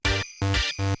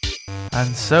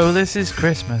And so this is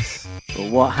Christmas. But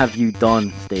what have you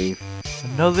done, Steve?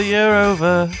 Another year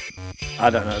over. I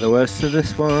don't know the words to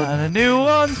this one. And a new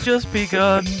one's just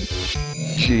begun.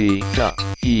 G.E.E.K.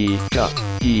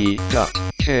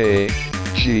 G.E.E.K.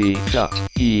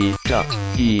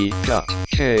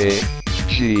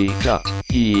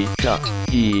 G.E.E.K.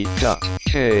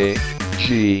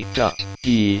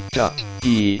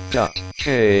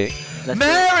 G.E.E.K.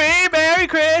 Merry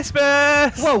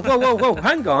Christmas! Whoa.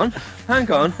 Hang on.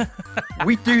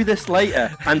 We do this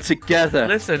later and together.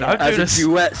 Listen, I'm as doing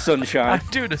a duet, Sunshine. I'm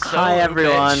doing a solo. Hi,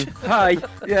 everyone. Bitch. Hi.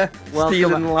 Yeah. Welcome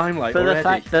Stealing the limelight For already. the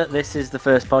fact that this is the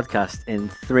first podcast in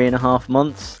 3.5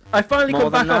 months, I finally More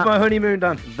come back than off that. my honeymoon,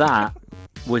 Dan. that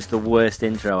was the worst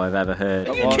intro I've ever heard.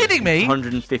 Are you kidding me?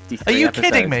 153 Are you episodes.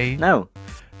 kidding me? No.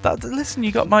 Listen,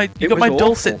 you got my It was awful.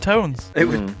 dulcet tones. It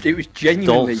was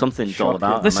genuinely Something dull shocking.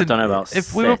 about them. Listen, I don't know about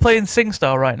if we were six. playing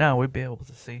SingStar right now, we'd be able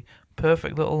to see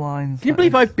perfect little lines. Can you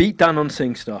believe I beat Dan on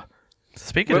SingStar?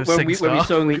 Speaking of When we SingStar,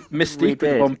 sung we Mystique with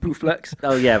did. One Pouflex.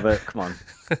 Oh, yeah, but come on.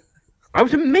 I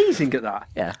was amazing at that.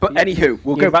 Yeah. But anywho,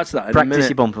 we'll You go back to that in a Practice minute.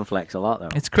 your bump and flex a lot, though.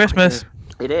 it's Christmas.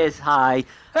 It is. Hi.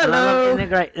 Hello. Isn't it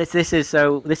great? This is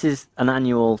an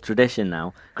annual tradition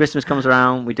now. Christmas comes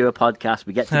around, we do a podcast,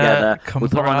 we get together, we comes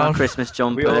put on our around. Christmas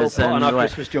jumpers, We all put on and our we-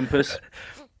 Christmas jumpers.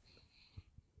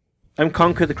 And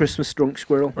conquer the Christmas drunk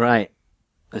squirrel. Right.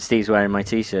 And Steve's wearing my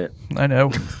t-shirt. I know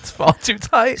it's far too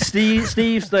tight. Steve's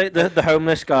the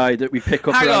homeless guy that we pick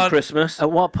up Hang around on. Christmas.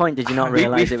 At what point did you not we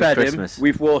realise it was fed Christmas? him,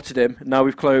 we've watered him, now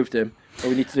we've clothed him. All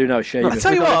we need to do now is shave I him.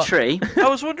 tell we you got what, a tree. I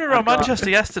was wandering around Manchester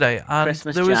yesterday, and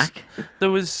Christmas there was Jack.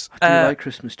 there was Do you like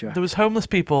Christmas, Jack? there was homeless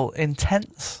people in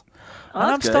tents, Oh, and I'm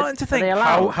that's good. starting to Are think they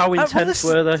allowed? How well, intense this-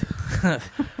 were they? and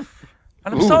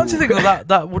I'm starting to think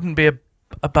that wouldn't be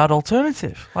a bad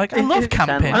alternative. Like I love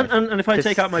camping. And if I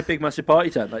take out my big massive party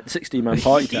tent, like the 16-man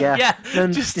party tent, Yeah. Yeah,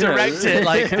 Then, just you know, direct it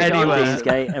like Put it on anywhere.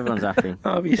 Deansgate, everyone's happy.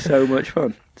 that'd be so much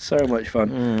fun. So much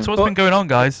fun. So what's been going on,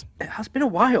 guys? It has been a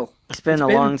while. It's been a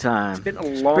long time. It's been a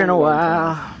It's long, been a long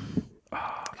while. time.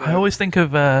 I always think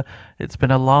of it's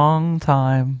been a long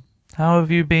time. How have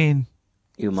you been?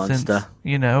 You monster. Since,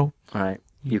 you know, Right.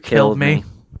 you You killed killed me. me.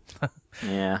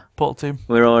 Yeah. Portal 2.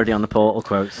 We're already on the Portal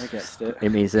quotes. I guessed it.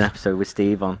 It means an episode with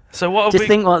Steve on. So what have Just we?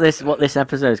 think what this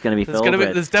episode is going to be filled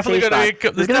with. There's definitely Steve's going to back. be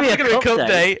a, there's gonna definitely going to be a cup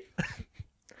date.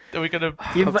 date. Are we going to?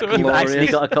 You've Glorious. actually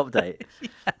got a cup date.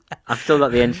 I've still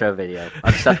got the intro video.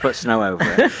 I just have to put snow over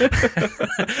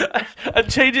it. and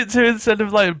change it to instead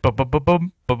of like bum bum bum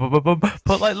bum bum bum bum bum,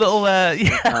 put like little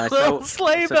little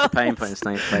sleigh Such a pain bells.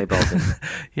 putting sleigh bells in.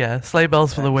 Yeah, sleigh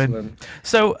bells for the win. Excellent.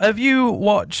 So, have you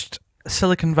watched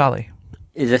Silicon Valley?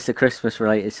 Is this a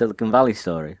Christmas-related Silicon Valley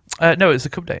story? No, it's a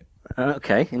cup date.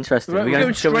 Okay, interesting. Right, we're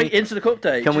going straight into the cup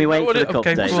date. Can we wait for the cup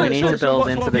Okay, date? cool. We need to build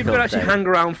into what the people can cup actually date. hang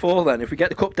around for then? If we get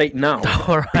the cup date now,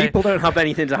 All right. people don't have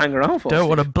anything to hang around for. Don't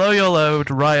want to blow your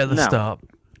load right at the No. start.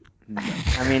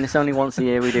 I mean, it's only once a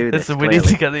year we do this. Listen, we need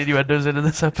to clearly. get the innuendos in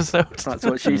this episode. That's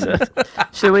what she said.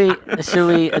 Should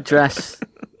we address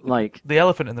like? The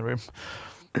elephant in the room.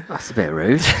 That's a bit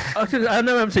rude. I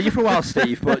know I haven't seen you for a while,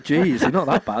 Steve, but geez, you're not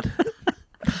that bad.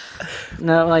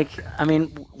 No, like I mean,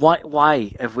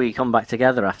 why have we come back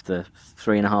together after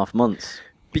 3.5 months?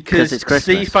 Because it's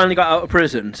Christmas. Steve finally got out of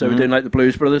prison, so we're doing like the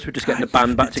Blues Brothers. We're just getting the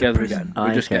band back together again. Oh,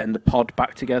 We're just okay. getting the pod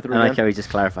back together I like again. how he just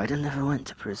clarified. I never went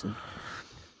to prison.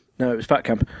 No, it was fat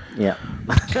camp. Yeah.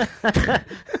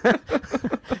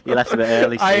 You left a bit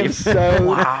early, Steve. I am so.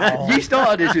 Wow. You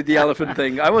started us with the elephant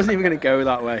thing. I wasn't even going to go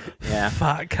that way. Yeah.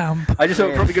 Fat camp. I just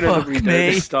thought probably going Fuck to redo me. it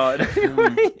at the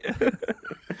start.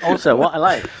 Also, what I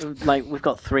like we've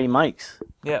got 3 mics.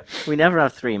 Yeah. We never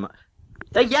have 3 mics.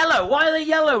 They're yellow. Why are they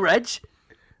yellow, Reg?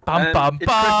 Bam bam it's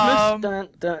bam. Dun,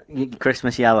 dun.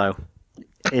 Christmas yellow.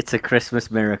 It's a Christmas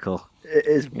miracle. It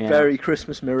is Yeah. very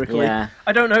Christmas miracle. Yeah.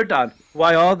 I don't know, Dan.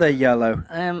 Why are they yellow?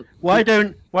 Why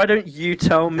don't you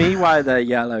tell me why they're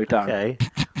yellow, Dan? Okay.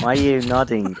 Why are you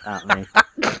nodding at me?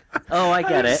 Oh, I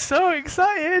get I'm it. so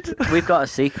excited. We've got a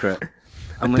secret,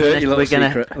 and dirty little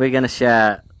secret. we're gonna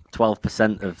share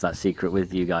 12% of that secret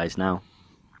with you guys now.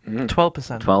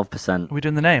 12%. 12%. Are we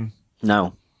doing the name?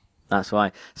 No, that's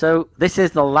why. So this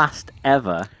is the last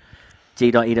ever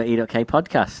G.E.E.K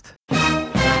podcast.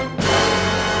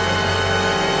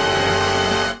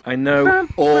 I know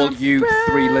all you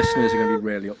 3 listeners are going to be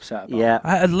really upset about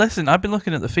Yeah. Listen, I've been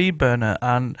looking at the feed burner,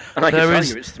 and it. And I can there tell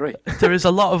is you it's 3. there is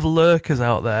a lot of lurkers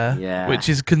out there, Yeah. which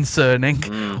is concerning.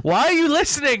 Why are you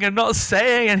listening and not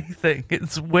saying anything?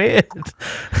 It's weird.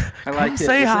 I like it.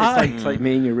 Say hi. It's like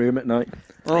me in your room at night.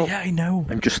 Well, Yeah, I know.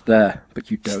 I'm just there, but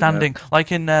you don't Standing,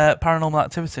 like in Paranormal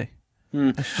Activity.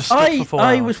 It's just stuck for 4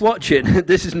 I hours. was watching.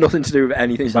 This is nothing to do with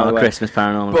anything, It's by not the a way. Christmas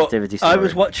Paranormal But Activity story. I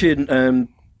was watching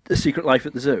The Secret Life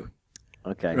at the Zoo.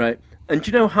 Okay. Right. And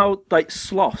do you know how like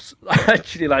sloths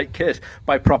actually like kiss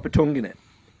by proper tonguing it?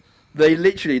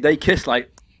 They kiss like.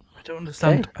 I don't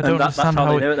understand. Okay. I don't That's understand how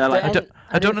how they do it. They're like,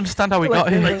 I don't understand how we got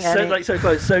here. so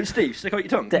close. So Steve, stick out your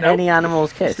tongue. Do No. any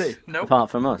animals kiss? Steve. Nope.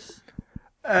 Apart from us.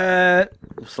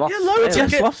 Sloths. Yeah, loads really?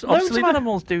 of sloths. Loads Obviously, of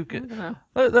animals do.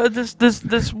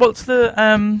 There's what's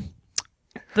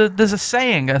there's a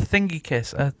saying, a thingy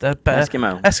kiss, a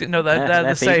Eskimo. No, they're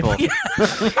the same. people.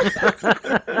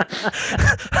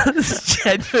 That's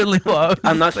genuinely what I was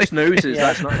and that's just thinking. noses. Yeah.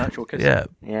 That's not an actual kiss. Yeah,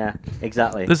 Yeah,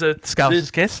 exactly. there's a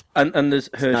Scouser's kiss, And there's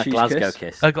Not Hershey's Glasgow kiss.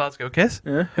 kiss. a Glasgow kiss.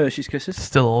 Yeah, Hershey's kisses.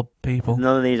 Still all people.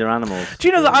 None of these are animals. Do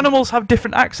you know that animals have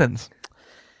different accents?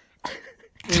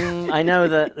 I know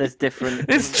that there's different.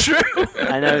 It's true.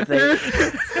 I know they.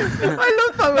 I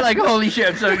love that we're like, holy shit,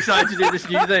 I'm so excited to do this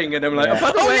new thing, and I'm like, Yeah. oh,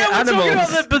 by the Oh way, yeah,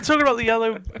 animals. we're talking about the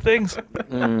yellow things,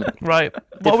 right?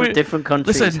 Different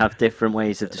countries Listen. have different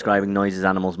ways of describing noises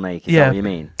animals make. Is Yeah. that what you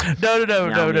mean? No.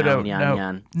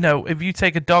 Nyan. No, if you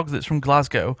take a dog that's from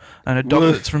Glasgow and a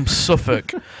dog that's from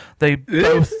Suffolk, they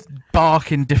both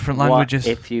bark in different languages.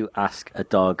 What if you ask a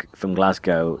dog from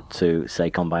Glasgow to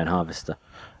say combine harvester?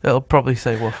 It'll probably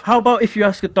say woof. How about if you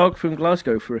ask a dog from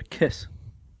Glasgow for a kiss?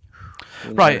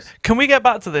 Right, can we get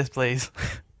back to this, please?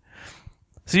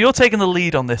 So you're taking the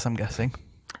lead on this, I'm guessing.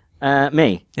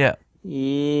 Me? Yeah,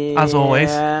 Yeah. As always.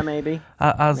 Yeah, maybe.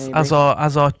 as Maybe. as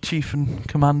our chief and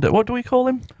commander. What do we call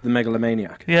him? The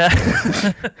megalomaniac. Yeah.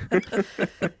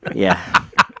 Yeah.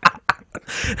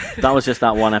 That was just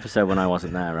that one episode when I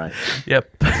wasn't there, right? Yep.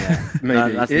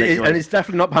 Maybe. That's literally- And it's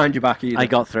definitely not behind your back either. I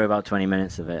got through about 20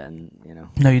 minutes of it, and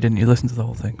No, you didn't. You listened to the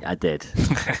whole thing. I did.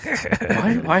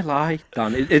 Why lie,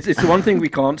 Dan? It's the one thing we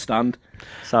can't stand.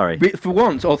 Sorry. For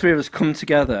once, all three of us come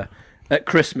together at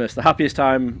Christmas, the happiest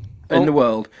time in the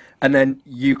world, and then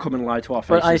you come and lie to our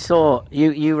faces. But I saw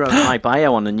you wrote my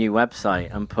bio on the new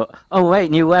website and put. Oh wait,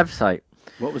 new website.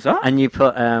 What was that? And you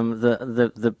put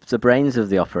the brains of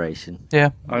the operation.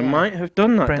 Yeah. I might have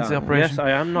done that. Brains of the Dan. operation. Yes,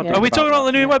 I am not. Yeah. Are we talking about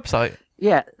the new website?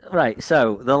 Yeah, right.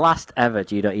 So the last ever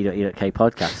G.E.E.K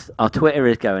podcast. Our Twitter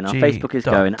is going. Our Facebook is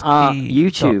going. Our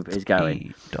YouTube is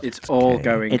going. It's all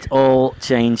going. It's all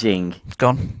changing. It's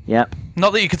gone. Yep.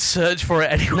 Not that you could search for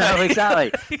it anyway. No,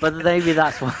 exactly. But maybe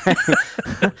that's why.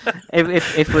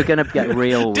 if we're gonna get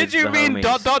real. Did with you the mean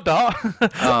homies.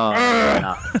 Oh,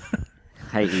 no.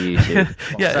 Hate you, YouTube.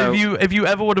 Yeah, So- if you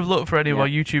ever would have looked for any of Yeah. our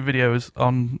YouTube videos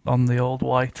on the old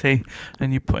YT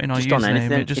and you put in our Just on username,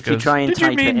 anything. it just If you goes, try and did you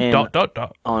type it mean in-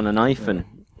 dot? On an iPhone,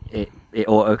 it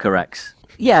autocorrects.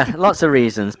 Yeah, lots of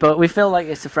reasons, but we feel like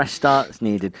it's a fresh start that's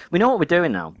needed. We know what we're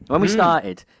doing now. When we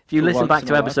started, if you For listen once back in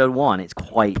to a while. episode 1, it's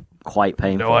quite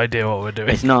painful. No idea what we're doing.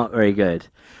 It's not very good.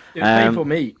 It was painful for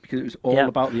me because it was all yeah.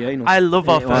 about the anal. I love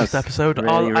our It first was episode.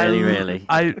 really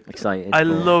I excited. I for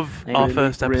it. love our really,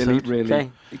 first episode. Really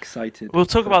Okay. excited. We'll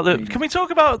talk about the. Really. Can we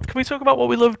talk about what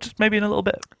we loved maybe in a little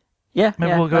bit? Yeah,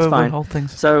 Maybe yeah, we'll go that's over fine. the whole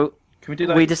things. So Can we do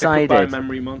like we a decided- goodbye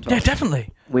memory montage? Yeah,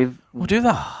 definitely. we've We'll do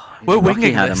that. We're Rocky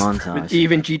winging had this. a montage.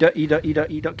 Even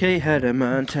G.E.E.K had a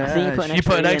montage. I think you put an You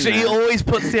put an in extra. He there. always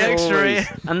puts the extra in. Always.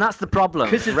 And that's the problem.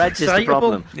 'Cause it's Reg is the excitable.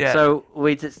 problem. Yeah. So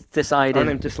we decided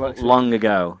I'm dyslexic. long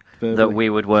ago that Verbally. we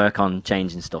would work on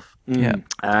changing stuff. Yeah.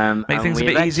 And things we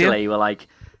a bit easier. eventually were like,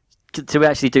 to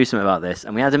actually do something about this.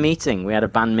 And we had a meeting. We had a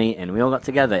band meeting. We all got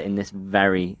together in this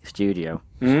very studio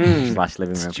 / living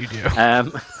room. Studio.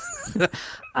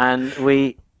 And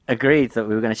we agreed that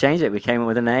we were going to change it. We came up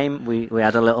with a name. We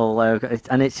had a little logo.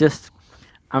 And it's just,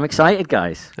 I'm excited,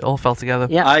 guys. It all fell together.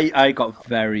 Yeah. I got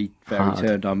very Hard.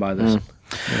 turned on by this.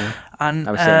 And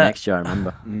I was sitting next to you, I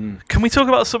remember. can we talk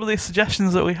about some of the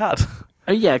suggestions that we had?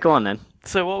 Oh, yeah, go on then.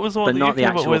 So what was the But one that not you the came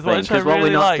up actual with? thing, Which I 'cause what we're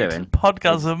really not liked. doing-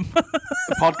 Podcasm.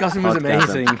 Podcasting was Podcasm,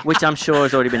 amazing. Which I'm sure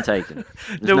has already been taken.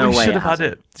 There's no, no we way should have had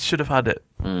hasn't. it. Should have had it.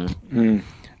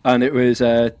 And it was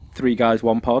 3 guys,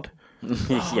 1 pod.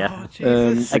 Yeah.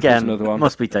 There's Again, another one.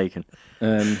 must be taken.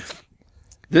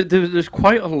 There's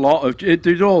quite a lot of.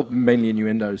 They're all mainly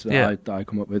innuendos that Yeah. I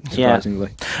come up with, Yeah. surprisingly.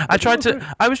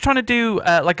 I was trying to do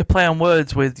like a play on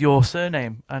words with your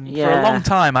surname, and for a Yeah. long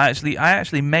time I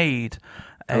actually made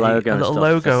a logo and little stuff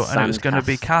logo, for and it was going to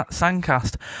be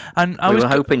Sandcast, and I We was were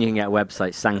hoping you can get a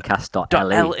website,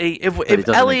 sandcast.le. .le. If it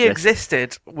doesn't LE exist.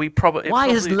 existed, we probably. Why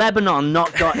has Lebanon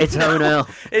not got its own L?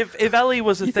 If LE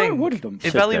was a You thought it thing, would have done.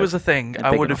 if Should LE do. was a thing, They're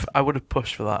I big would enough. have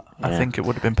pushed for that. I Yeah. think it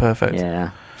would have been perfect. Yeah,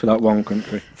 For that one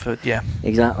country. For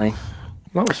exactly.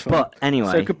 That was fun. But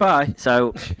anyway, So goodbye.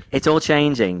 so it's all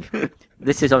changing.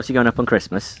 this is obviously going up on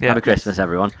Christmas. Yeah. Happy Christmas,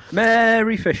 everyone.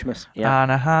 Merry Fishmas. Yeah.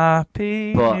 And a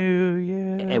happy But new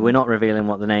year. We're not revealing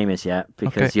what the name is yet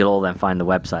because Okay. you'll all then find the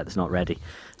website that's not ready.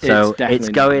 So definitely it's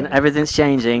not going. ready. Everything's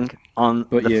changing on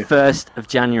But the you. 1st of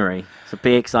January. So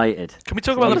be excited. Can we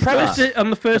talk about the premise?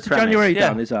 On the 1st of premise. January, Yeah.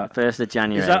 Dan, is that? 1st of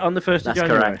January. Is that on the 1st of That's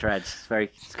January? correct, Reg.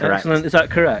 It's correct. Excellent. Is that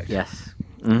correct? Yes.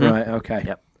 Mhm. Right, okay.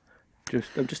 Yep.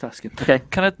 I'm just asking. Okay.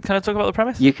 Can I talk about the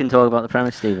premise? You can talk about the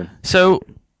premise, Stephen. So,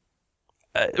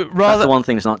 That's rather the one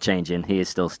thing that's not changing. He is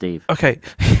still Steve. okay,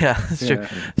 yeah, that's true. Yeah.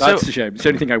 So That's a shame. It's the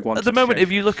only thing I want. at the moment,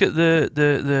 if you look at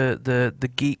the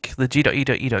Geek, the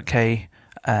G.E.E.K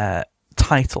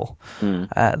title,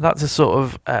 that's a sort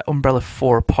of umbrella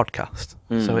for a podcast.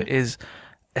 So it is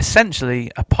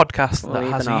essentially a podcast Well, that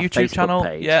has a even our YouTube Facebook channel.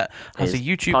 page Yeah, has a is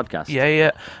YouTube podcast.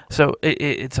 Yeah. So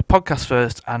it's a podcast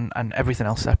first, and everything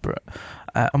else separate.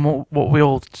 And what we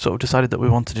all sort of decided that we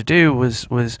wanted to do was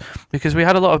because we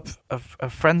had a lot of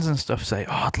friends and stuff say,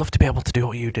 "Oh, I'd love to be able to do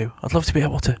what you do. I'd love to do a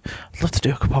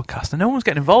podcast," and no one was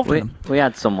getting involved in them. We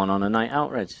had someone on a night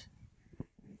out, Reg.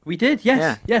 we did, yes,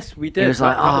 Yeah. yes, we did. He was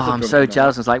like, That was a I'm drum so number.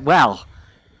 jealous. I was like, well,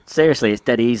 seriously, it's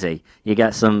dead easy. You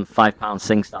get some £5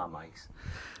 SingStar mics.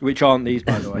 Which aren't these,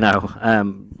 by the way? No,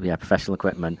 professional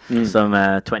equipment. Some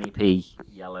 20p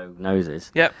yellow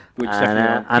noses. Yep, Which And, definitely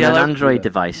aren't. and Yellow. an Android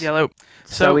device. yellow.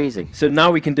 So easy. So now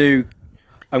we can do.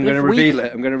 I'm going to If we- reveal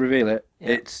it. I'm going to reveal it.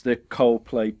 Yeah. It's the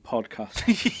Coldplay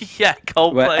podcast, Yeah,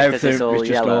 where Coldplay. everything it's all is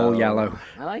just all yellow.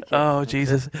 I like it. Oh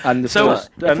Jesus! And the So, first,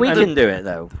 If we and can do it,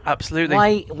 though, Absolutely.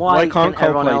 why can't can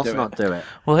everyone Coldplay else do it? not do it?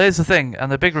 Well, here's the thing,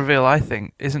 and the big reveal, I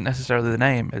think, isn't necessarily the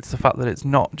name. It's the fact that it's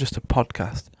not just a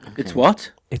podcast. it's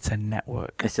what? It's a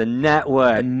network. It's a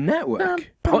network. A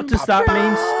network. What does that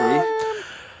mean, Steve?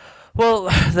 Well,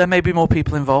 there may be more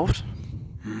people involved.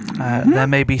 There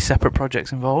may be separate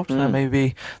projects involved. There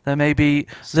may be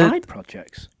Side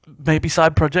projects. maybe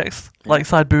side projects like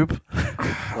Side Boob.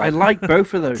 I like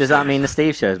both of those. Does that mean the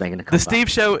Steve Show is making a comeback? The Steve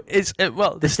Show is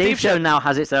The Steve Show now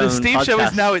has its own The Steve Show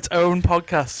is podcast. now its own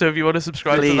podcast. So if you want to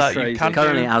subscribe Please, to that, crazy. you can.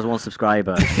 Currently, do. it has one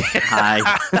subscriber. Hi.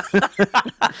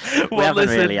 we Well, haven't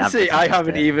listen, really See, I advertised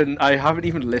haven't it.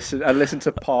 even listened. I listened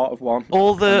to part of one.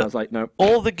 all and I the was like, no.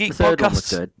 all the geek The third one was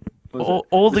podcasts. good. Was all- it?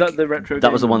 all Was the that the retro?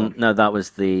 That was the gaming one. No, that was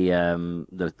the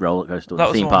roller coaster, That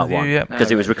was theme the one park with you, one, yeah.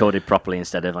 because it was recorded properly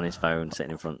instead of on his phone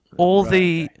sitting in front. all Right,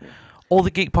 the all the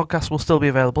geek podcasts will still be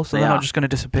available, so They they're are. not just going to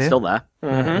disappear. It's still there.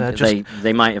 They're just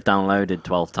They might have downloaded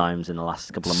 12 times in the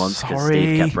last couple of months because Sorry.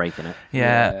 Steve kept breaking it.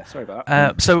 yeah. Sorry about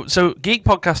that. So Geek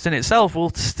Podcast in itself will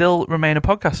still remain a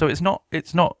podcast. So it's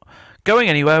not going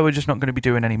anywhere. We're just not going to be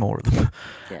doing any more of them.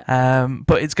 Yeah.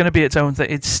 But it's going to be its own thing.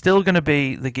 It's still going to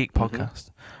be the Geek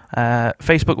Podcast.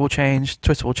 Facebook will change,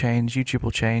 Twitter will change, YouTube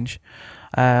will change,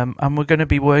 and we're going to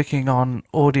be working on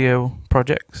audio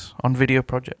projects, on video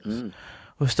projects.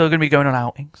 We're still going to be going on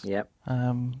outings. Yep.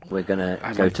 We're I gonna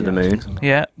like go to the the moon. outings.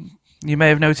 Yeah. You may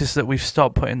have noticed that we've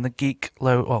stopped putting the Geek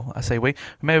logo. Well, I say we. You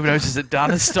may have noticed that Dan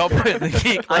has stopped putting the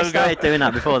Geek I logo. started doing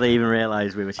that before they even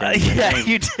realised we were changing. the Yeah, name.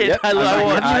 you did. Yep, I I love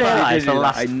like it. it. I I realised did for the do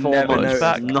last that. I 4 never months, noticed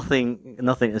back.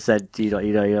 nothing that said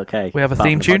G.E.E.K. We have a apart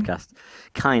theme from the tune? podcast.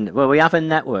 Kind of. Well, we have a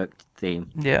network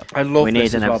theme. Yeah. I love We this need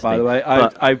as an well, by the way.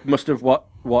 episode, but- I must have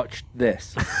watched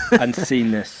this and seen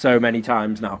this so many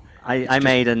times now. I just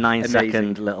made a 9-second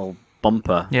amazing. little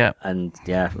bumper. Yeah. And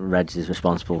Reg is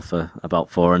responsible for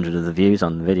about 400 of the views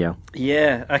on the video.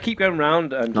 Yeah, I keep going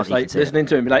round and Not just that you like can see listening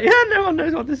to it and be like, yeah, no one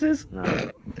knows what this is. No.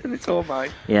 And it's all mine.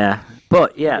 Yeah.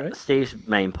 But yeah, Right. Steve's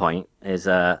main point is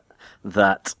that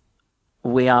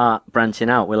we are branching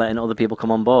out. We're letting other people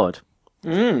come on board.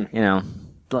 You know,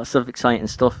 lots of exciting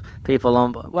stuff. People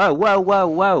on board. Whoa.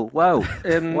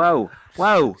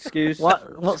 Whoa. Excuse.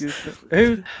 What's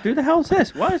Who the hell's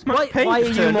this? Why is my page why are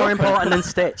you turned more up important and than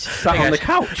Stitch? sat on the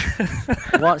couch?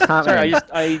 What's happening?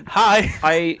 Sorry,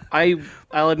 Hi.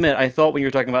 I'll admit, I thought when you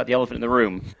were talking about the elephant in the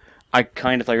room, I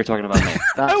kind of thought you were talking about me.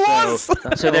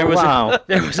 That's So there was wow.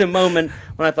 there was a moment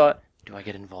when I thought, do I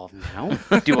get involved now?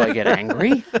 Do I get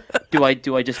angry? Do I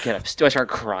just get upset? Do I start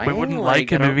crying? We wouldn't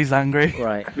like I it don't- if he's angry.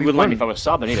 Right. You wouldn't like me if I was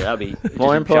sobbing either. That'd be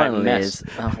More just a giant importantly mess. is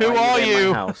Who why are in my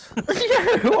you? house?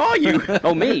 Yeah, who are you?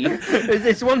 Oh, me?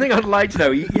 It's one thing I'd like to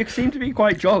know. You seem to be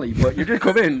quite jolly, but you just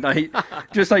come in, like,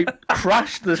 just like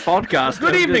crash this podcast.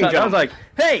 Good and just evening, like- I John. was like,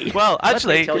 hey. Well,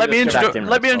 actually, tell let you me a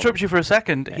story. interrupt you for a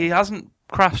second. He hasn't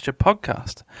crashed a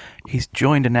podcast. He's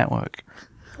joined a network.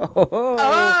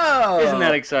 Oh, Isn't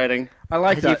that exciting? I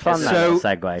like Did you that. plan that So, little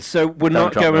segue? so we're Don't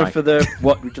not drop the going mic. for the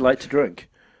what would you like to drink?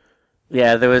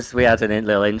 Yeah, we had a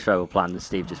little intro planned and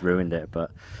Steve just ruined it,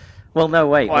 but no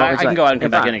wait. Well, what I would you can like- go out and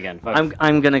come back fact, in again.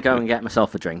 I'm gonna go and get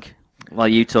myself a drink. while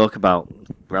you talk about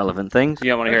relevant things. You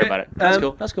don't want to hear about it. That's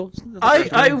cool. That's cool.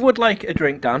 I would like a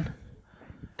drink, Dan.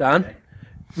 Dan,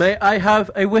 may I have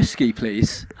a whiskey,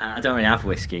 please? I don't really have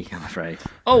whiskey, I'm afraid.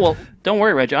 Oh, well, don't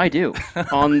worry, Reg. I do.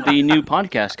 On the new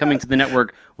podcast coming to the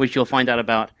network, which you'll find out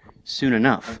about soon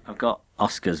enough. I've got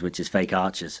Oscars, which is fake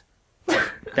archers.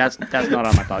 That's not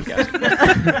on my podcast.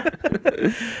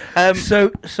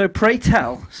 So pray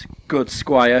tell, good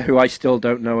squire, who I still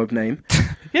don't know of name.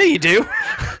 Yeah, you do.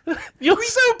 You're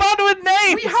so bad with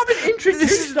names. We haven't introduced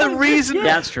This is the them. reason.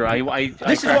 That's true.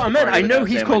 This is what I meant. I know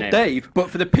he's called Dave, but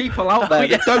for the people out there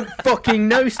that don't fucking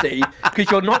know Steve,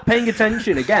 because you're not paying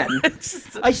attention again,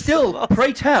 I still,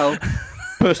 pray tell,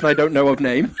 person I don't know of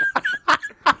name.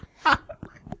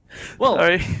 Well,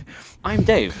 Sorry. I'm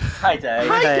Dave. Hi, Dave.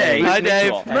 Hi, Dave. Hi,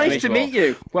 Dave. Nice to meet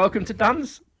you. Welcome to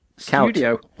Dan's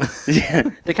studio.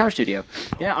 The Couch Studio.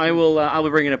 Yeah, I'll be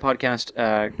bringing a podcast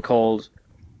called.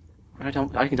 I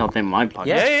can tell the name of my podcast.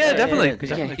 Yeah, definitely.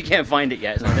 Because you can't find it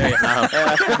yet. It's not there yet.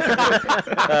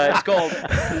 It's called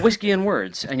Whiskey and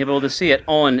Words, and you'll be able to see it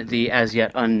on the as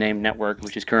yet unnamed network,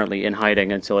 which is currently in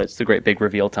hiding until it's the great big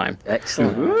reveal time.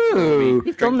 Excellent. Ooh.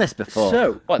 You've done this before.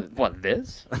 So, What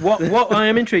this? what I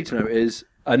am intrigued to know is,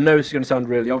 I know this is going to sound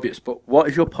really obvious, but what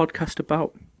is your podcast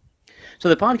about? So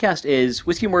the podcast is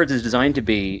Whiskey and Words is designed to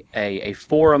be a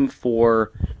forum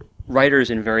for writers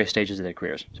in various stages of their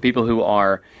careers. So people who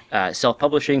are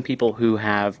self-publishing, people who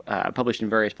have published in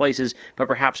various places, but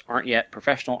perhaps aren't yet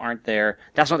professional, aren't there.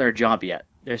 That's not their job yet.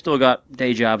 They've still got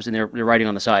day jobs and they're writing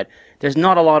on the side. There's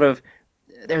nowhere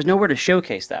to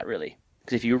showcase that really.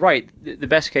 Because if you write, the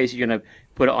best case you're going to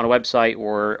put it on a website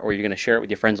or you're going to share it with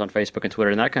your friends on Facebook and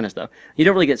Twitter and that kind of stuff. You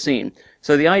don't really get seen.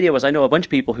 So the idea was I know a bunch of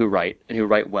people who write and who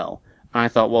write well. And I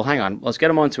thought, well, hang on, let's get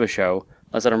them onto a show.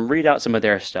 Let's let them read out some of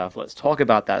their stuff. Let's talk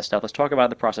about that stuff. Let's talk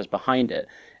about the process behind it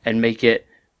and make it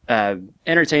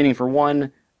entertaining for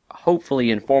one, hopefully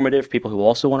informative. People who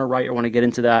also want to write or want to get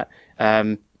into that.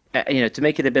 To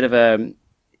make it a bit of a,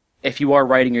 if you are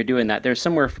writing, you're doing that. There's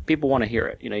somewhere people want to hear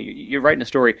it. You're writing a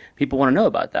story. People want to know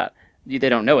about that. They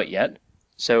don't know it yet,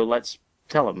 so let's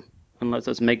tell them and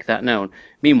let's make that known.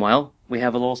 Meanwhile, we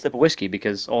have a little sip of whiskey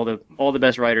because all the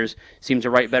best writers seem to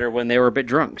write better when they were a bit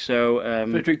drunk. So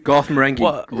Garth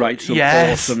Marenghi writes some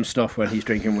awesome stuff when he's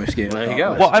drinking whiskey. There you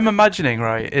go. What I'm imagining,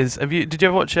 right, is did you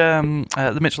ever watch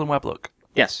the Mitchell and Webb look?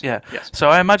 Yes. Yeah. Yes. So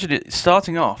I imagine it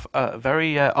starting off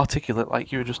very articulate,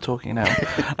 like you were just talking now,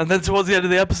 and then towards the end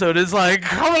of the episode, it's like,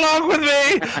 "Come along with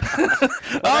me,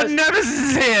 our nemesis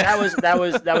is here." That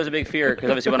was a big fear because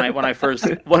obviously when I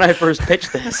first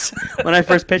pitched this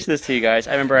to you guys,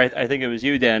 I remember I think it was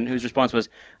you, Dan, whose response was,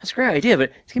 "That's a great idea,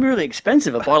 but it's gonna be really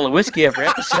expensive, a bottle of whiskey every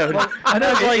episode." I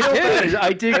know,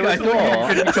 dude. I thought you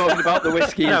were going to be talking about the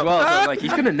whiskey as well. So I was like,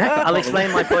 he's going to neck. I'll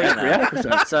explain my point every now.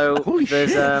 episode. So Holy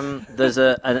there's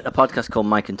a podcast called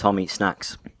Mike and Tom Eat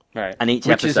Snacks. Right. And each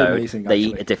Which is episode, amazing, they eat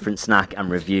actually. a different snack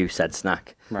and review said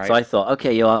snack. Right. So I thought,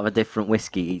 okay, you'll have a different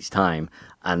whiskey each time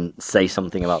and say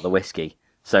something about the whiskey.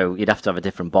 So you'd have to have a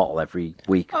different bottle every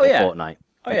week or fortnight.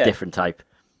 Oh, a yeah. different type.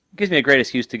 Gives me a great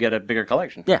excuse to get a bigger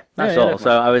collection. Yeah, that's all. So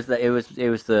I was it was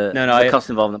the cost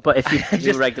involvement. But if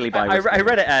you regularly buy whiskey, I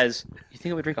read it as, you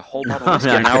think I would drink a whole bottle of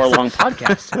whiskey in an hour-long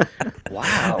podcast?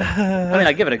 Wow. I mean,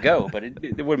 I'd give it a go, but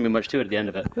it wouldn't be much to it at the end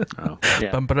of it. Oh.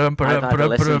 Yeah. I've had to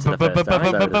listen to the first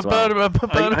episode as well.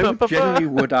 I genuinely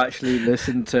would actually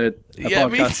listen to a Me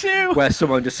podcast too. where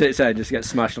someone just sits there and just gets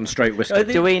smashed on straight whiskey.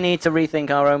 Do we need to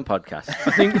rethink our own podcast?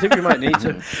 I think we might need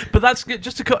to. But that's good.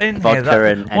 Just to cut in Vodka here.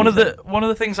 and One of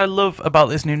the things I love about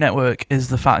this new network is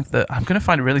the fact that I'm going to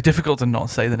find it really difficult to not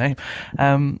say the name.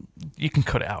 You can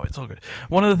cut it out. It's all good.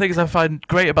 One of the things I find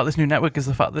great about this new network is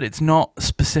the fact that it's not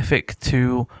specific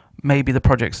to maybe the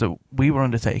projects that we were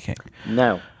undertaking.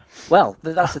 No. Well,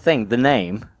 that's the thing. The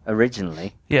name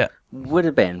originally Yeah. would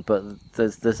have been, but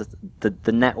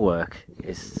the network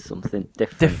is something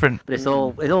different. Different. But it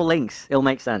all links. It'll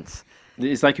make sense.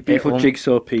 It's like a beautiful It'll-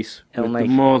 jigsaw piece. it'll With make-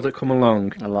 the more that come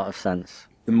along, A lot of sense.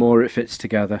 the more it fits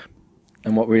together.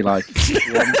 And what we like.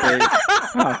 One big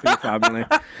happy family.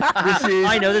 This is,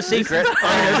 I know the secret.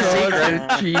 I know the secret.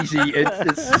 It's cheesy.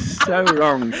 It's so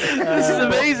wrong. This is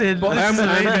amazing. But I'm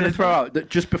going to throw out that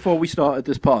just before we started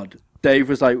this pod, Dave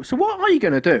was like, "So what are you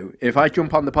going to do if I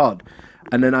jump on the pod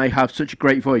and then I have such a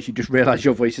great voice, you just realise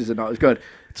your voices are not as good?"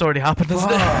 It's already happened,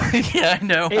 hasn't it? Yeah, I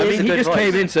know. It I is mean, a he good just voice.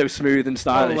 came in so smooth and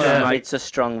stylish. Well, and like, it's a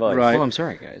strong voice. Right. Well, I'm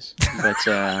sorry, guys. But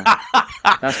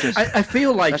that's just... I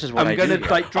feel like That's just what I'm I going to do, yeah.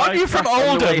 like drive Aren't you from past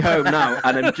on the way Oldham? home now,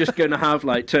 and I'm just going to have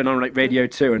like turn on like Radio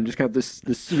 2 and just have the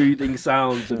soothing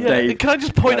sounds of Yeah, Dave. can I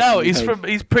just point Yeah, out he's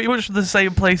Dave. pretty much from the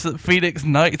same place that Phoenix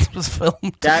Nights was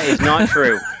filmed. That is not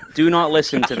true. Do not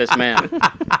listen to this man.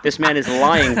 This man is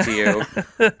lying to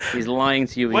you. He's lying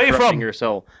to you and Where you corrupting from? your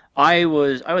soul. I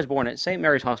was born at St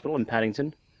Mary's Hospital in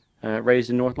Paddington, raised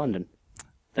in North London.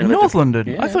 In North London?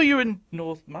 Yeah. I thought you were in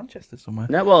North Manchester somewhere.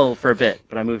 No, well, for a bit,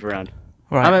 but I moved around.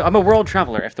 Right. I'm a world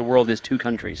traveler. If the world is 2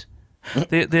 countries.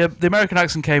 The American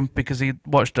accent came because he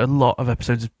watched a lot of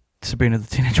episodes of Sabrina the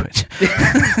Teenage Witch.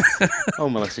 Oh,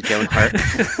 Melissa Joan Hart.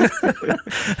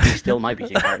 She still might be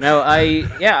Joan Hart. No, I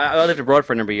lived abroad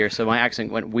for a number of years, so my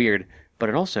accent went weird, but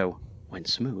it also went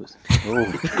smooth.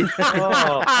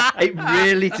 It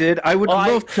really did. I would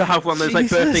love to have one of those like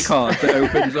birthday Jesus. cards that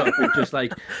opens up with just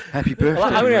like happy birthday.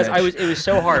 Well, I mean, Reg." it was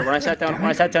so hard when I sat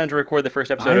down to record the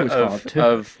first I episode was hard too.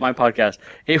 of my podcast.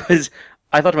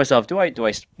 I thought to myself, do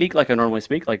I speak like I normally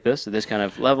speak, like this kind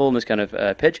of level and this kind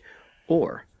of pitch,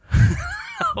 or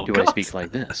do I speak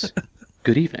like this?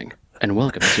 Good evening and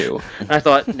welcome to. And I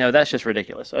thought, no, that's just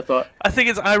ridiculous. I think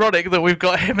it's ironic that we've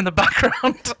got him in the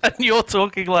background and you're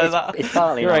talking like that. It's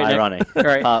partly You're not right, Nick. ironic, You're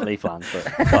right. partly planned,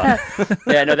 but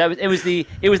Yeah, no, it was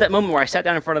that moment where I sat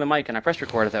down in front of the mic and I pressed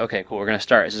record. I thought, okay, cool, we're gonna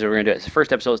start. This is what we're gonna do. It's the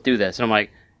first episode. Let's do this. And I'm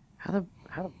like, how the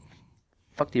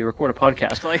fuck do you record a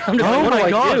podcast? Like, I'm just Oh like, what my do I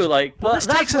God. do? Like, well, this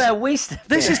that's takes us- where we step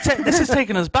This in. is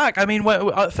taking us back. I mean,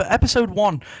 for episode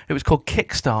 1, it was called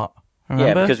Kickstart. Yeah,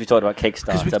 Remember? because we talked about Kickstarter.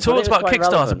 Because we but it talked was about quite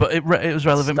Kickstarter, relevant. but it was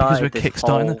relevant because we were Started this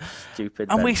kickstarting. whole stupid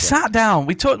And we venture. sat down.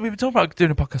 We were talking about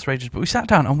doing a podcast for ages, but we sat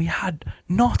down and we had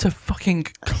not a fucking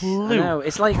clue. No,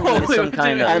 it's like what we some were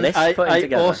kind doing. of And list I putting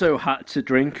together. also had to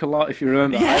drink a lot, if you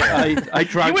remember. Yeah. I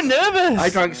drank. You were nervous. I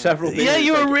drank several beers. Yeah,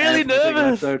 you were like, really every single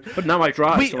nervous. episode. But now I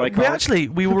drive, We, so I we can't. actually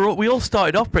we all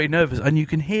started off pretty nervous, and you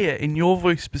can hear in your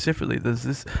voice specifically. There's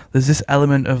this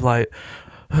element of like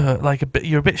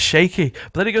you're a bit shaky,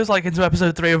 but then it goes like into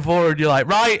episode 3 and 4, and you're like,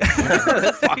 right,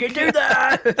 let's fucking do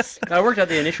that. I worked out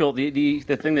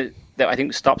the thing that I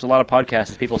think stops a lot of podcasts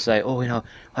is people say, oh,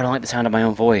 I don't like the sound of my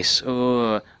own voice.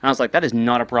 And I was like, that is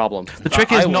not a problem. The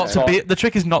trick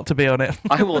is not to be on it.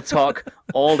 I will talk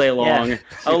all day long. Yeah, I'll you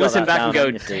got listen that back and down go,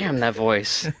 on your seat. damn that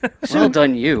voice. Well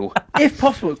done, you. If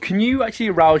possible, can you actually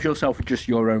arouse yourself with just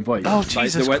your own voice? Oh, Like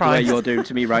Jesus the way Christ. you're doing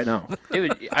to me right now.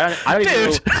 Dude,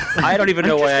 I don't even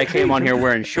know why I came on here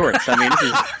wearing shorts. I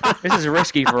mean, this is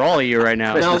risky for all of you right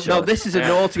now. Now this is an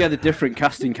altogether different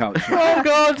casting couch. Oh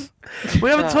God, we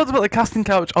haven't talked about the casting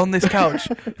couch on this couch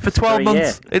for 12 a months.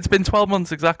 year. It's been 12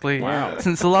 months exactly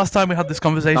since the last time we had this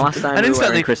conversation. The last time and we were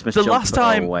wearing incidentally, Christmas the jumper last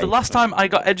time away. I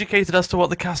got educated as to what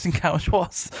the casting couch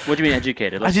was. What do you mean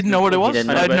educated? I didn't know what it was. didn't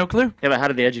I know, had but- no clue. Yeah, but how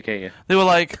did they educate you? They were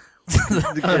like,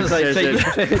 I was like,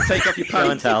 take off your Show and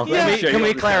pants. tell. Yeah. Can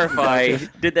we clarify?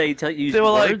 Did they tell you they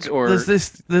were words like, or?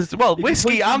 there's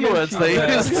whiskey and words. They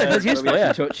used. That's useful,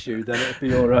 yeah. touch you, then it'll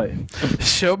be all right.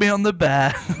 Show me on the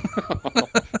bear.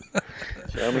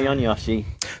 Show me on Yoshi.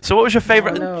 So, what was your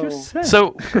favorite? no.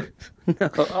 So,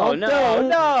 Oh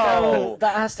no!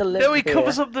 That has to live no, he here.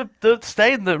 covers up the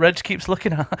stain that Reg keeps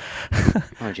looking at.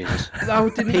 Oh Jesus! I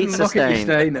didn't even Pizza look at your stain.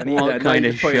 stain then either. What No, kind you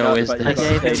of just pointed show out is about this?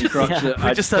 your stain crotch that We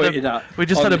I'd just had pointed at we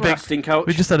just on had a the big casting couch.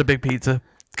 We just had a big pizza.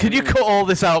 Could you cut all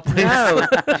this out, please? No,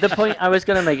 the point I was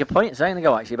going to make a point a second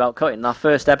ago actually about cutting our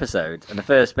first episode and the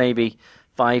first maybe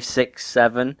 5, 6,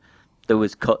 7. There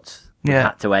was cuts. We Yeah.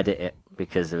 had to edit it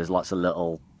because there was lots of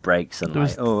little breaks and There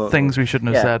was like things we shouldn't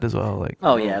have Yeah. said as well. Like,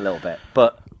 Oh yeah, a little bit.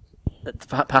 But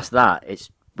past that,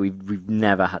 we've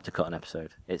never had to cut an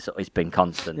episode. It's been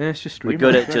constant. Yeah, it's just We're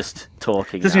good at just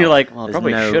talking. Just now. you're like, well, There's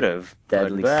probably no should have.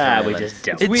 deadly We silence. just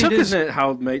don't. It's It weird, took us- isn't it,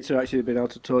 how mates are actually been able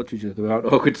to talk to each other without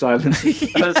awkward silence,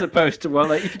 as opposed to, well,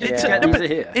 like, if you just Yeah. get No, these but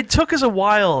here. it took us a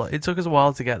while. It took us a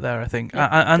while to get there, I think,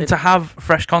 and to have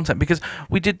fresh content because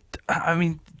we did. I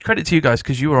mean, credit to you guys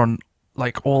because you were on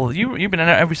like all. You've been in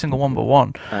every single one but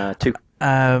one. 2.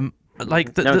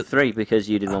 Like No, the 3 because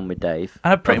you did one with Dave.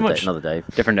 And I pretty Another much- Dave, another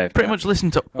Dave. Different day. pretty much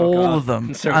listened to Oh, all God. of them,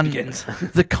 And so it and begins.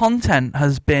 the content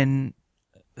has been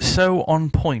so on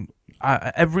point.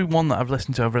 Every one that I've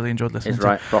listened to, I've really enjoyed listening Is to.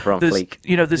 right, proper on There's, fleek.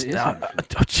 you know, there's It is, oh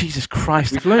Jesus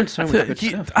Christ. We've learned so much good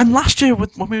stuff. And last year, when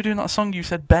we were doing that song, you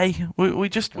said "Bay." We're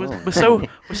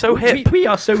so hip. We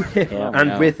are so hip Yeah, and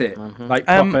yeah. with it, like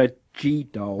proper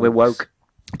G-dolls. We're woke.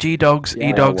 G-dogs, Yeah,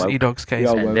 E-dogs, woke. E-dogs case. We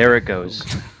are And woke. there it goes,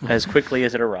 as quickly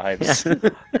as it arrives.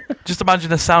 Just imagine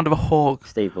the sound of a hawk.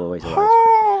 Steve will always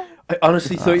arrive. I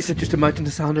honestly thought you said just imagine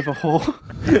the sound of a whore.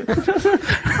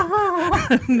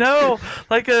 No,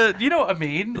 like you know what I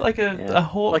mean? Like a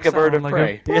hawk, Like a bird of sound,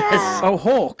 prey. Yes. Oh,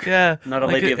 hawk. Yeah, Not a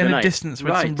like lady of the in night. a distance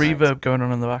with some Right. reverb going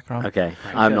on in the background. Okay,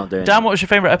 I'm not doing Dan, it. what was your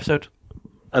favourite episode?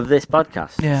 Of this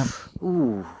podcast? Yeah.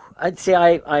 Ooh. I'd say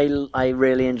I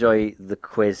really enjoy the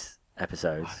quiz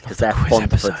episodes because the they're quiz fun to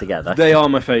episode. put together. They are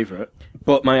my favourite.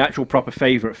 But my actual proper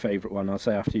favourite one, I'll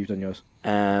say after you've done yours.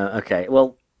 Okay,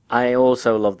 well, I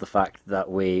also love the fact that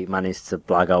we managed to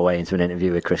blag our way into an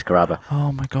interview with Chris Carrabba.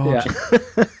 Oh my god.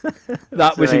 Yeah.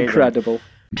 That was incredible.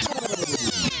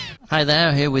 Hi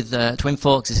there, here with Twin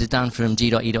Forks. This is Dan from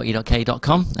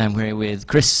G.E.E.K.com, and we're here with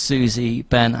Chris, Susie,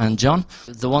 Ben and John.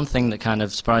 The one thing that kind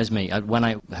of surprised me when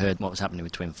I heard what was happening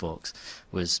with Twin Forks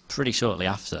was pretty shortly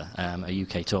after a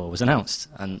UK tour was announced,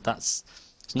 and it's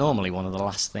normally one of the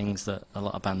last things that a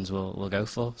lot of bands will go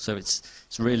for, so it's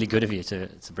really good of you to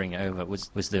bring it over.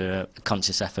 Was there a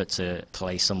conscious effort to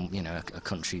play a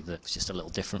country that's just a little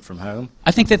different from home?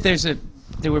 I think that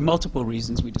there were multiple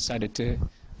reasons we decided to.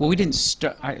 Well, we didn't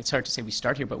start. It's hard to say we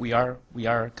start here, but we are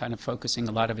kind of focusing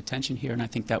a lot of attention here, and I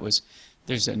think there's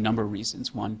a number of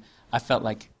reasons. One, I felt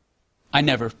like I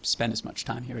never spent as much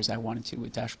time here as I wanted to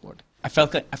with Dashboard. I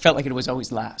felt like it was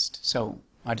always last, so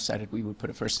I decided we would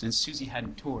put it first. And Susie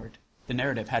hadn't toured. The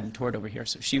Narrative hadn't toured over here,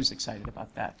 so she was excited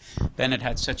about that. Ben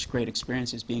had such great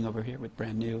experiences being over here with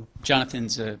Brand New.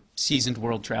 Jonathan's a seasoned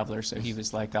world traveler, so he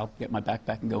was like, I'll get my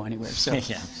backpack and go anywhere. So,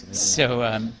 Yeah,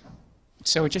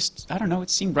 so it just, I don't know,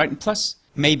 it seemed right. And plus,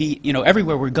 maybe,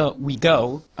 everywhere we go,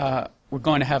 we're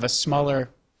going to have a smaller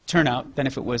turnout than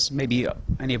if it was maybe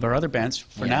any of our other bands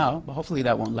for now. But hopefully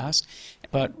that won't last.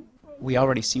 But we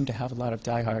already seem to have a lot of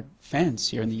diehard fans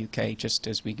here in the UK, just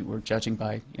as we were judging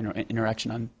by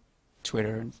interaction on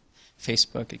Twitter and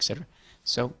Facebook, etc.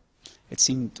 So it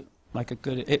seemed like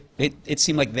it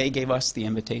seemed like they gave us the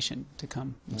invitation to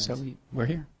come, nice. So we're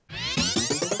here.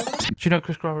 Do you know who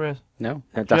Chris Carrabba is? No.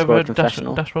 Dashboard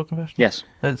Confessional. Dashboard Confessional? Yes.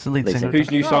 It's the lead singer.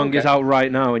 Whose new song is out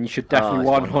right now, and you should definitely it's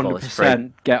wonderful.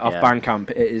 100% get off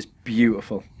Bandcamp. It is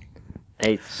beautiful.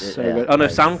 It's So good. Oh no,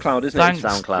 SoundCloud, isn't Thanks. it?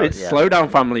 SoundCloud, It's yeah. Slow Down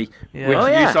Family, Yeah. which Oh,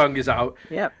 the yeah. new song is out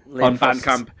Yep. on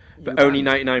Bandcamp, but only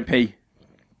 99p.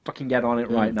 Fucking get on it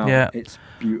right now. Yeah. It's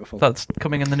beautiful. That's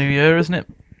coming in the new year, isn't it?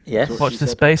 Yes. Watch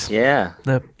this space. Yeah.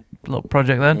 The little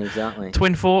project then. Exactly.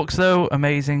 Twin Forks, though,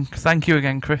 amazing. Thank you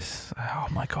again, Chris. Oh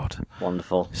my god.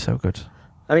 Wonderful. So good.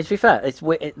 I mean, to be fair, it's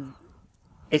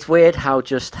weird how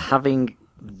just having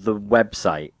the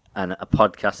website and a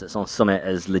podcast that's on something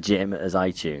as legitimate as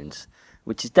iTunes,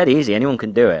 which is dead easy, anyone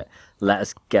can do it, let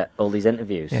us get all these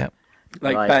interviews. Yeah.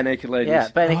 Like Bare Naked Ladies. Yeah,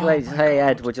 Bare Naked Ladies. Hey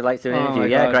Ed, would you like to do an interview?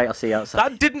 Yeah, God. great, I'll see you outside.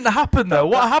 That didn't happen, though.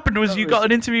 What happened was you got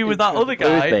an interview with that other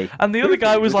guy, Boothby. and the other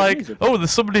guy was like, amazing. oh,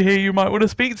 there's somebody here you might want to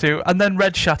speak to, and then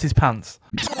Red shat his pants.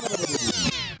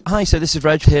 Hi, so this is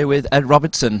Reg here with Ed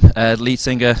Robertson, lead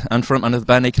singer and frontman of the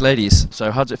Bare Naked Ladies.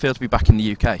 So how does it feel to be back in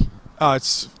the UK? Oh,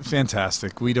 it's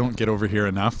fantastic. We don't get over here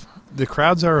enough. The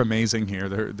crowds are amazing here.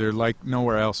 They're like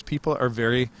nowhere else. People are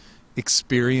very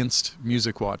experienced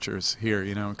music watchers here,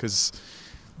 because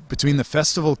between the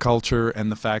festival culture and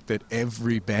the fact that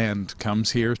every band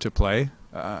comes here to play,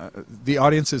 the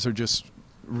audiences are just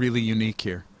really unique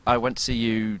here. I went to see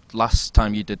you last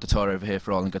time you did the tour over here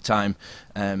for All in Good Time,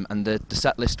 and the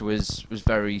set list was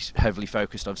very heavily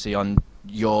focused, obviously, on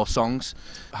your songs.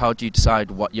 How do you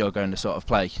decide what you're going to sort of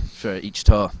play for each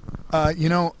tour?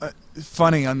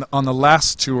 Funny, on the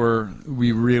last tour,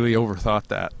 we really overthought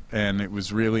that, and it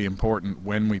was really important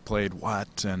when we played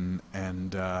what, and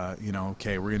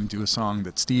okay, we're going to do a song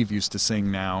that Steve used to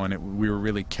sing now, and we were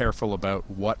really careful about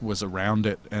what was around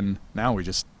it, and now we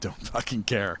just don't fucking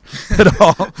care at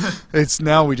all. It's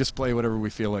now we just play whatever we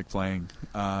feel like playing,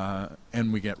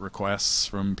 and we get requests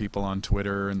from people on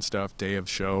Twitter and stuff, day of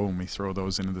show, and we throw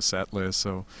those into the set list,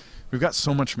 so we've got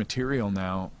so much material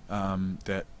now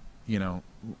that,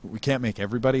 we can't make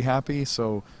everybody happy,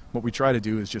 so what we try to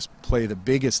do is just play the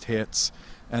biggest hits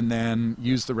and then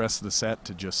use the rest of the set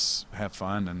to just have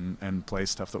fun and play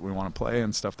stuff that we want to play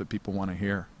and stuff that people want to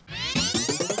hear.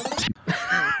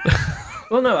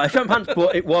 Well, no, I shat my pants,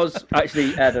 but it was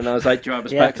actually Ed, and I was like, do you have a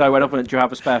spare? Because I went up and went, do you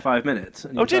have a spare 5 minutes?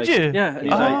 And he Oh, was did like, you? Yeah. And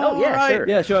he's like, Oh, yeah, right. sure.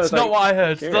 yeah, sure. I was It's not like, what I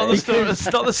heard. Sure.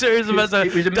 It's not the series of events.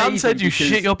 It was Dan amazing said you because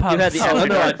shit your pants. You had the Oh,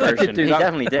 no, I version. did do He that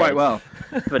definitely did. quite well.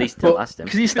 But he still asked him.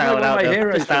 Because he's been one of my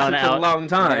heroes for such a long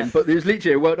time. But there's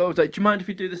literally, I was like, do you mind if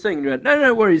we do this thing? And he went,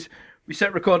 no worries. We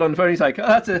set record on the phone. He's like, is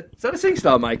that a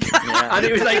SingStar mic? Yeah. And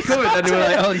it was like, cool. And we were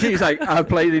like, oh, he's like, I've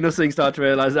played enough SingStar to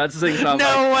realise that's a SingStar mic.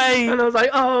 No way! And I was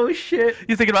like, oh shit.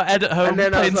 You're thinking about Ed at home And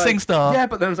then I playing was like, SingStar. Yeah,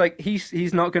 but then I was like,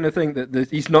 he's not going to think that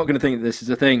this is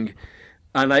a thing.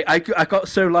 And I got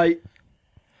so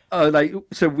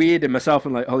so weird in myself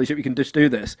and like, holy shit, we can just do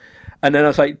this. And then I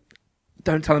was like,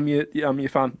 don't tell him I'm your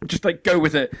fan. Just like go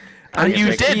with it. And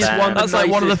you did. he's one of That's like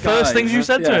one of the nicest first guys. things you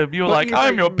said to him. You were Well, like, he's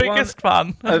I'm your one biggest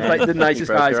fan. Of like the nicest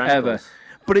broke guys your ever. ankles.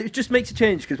 But it just makes a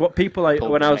change because what people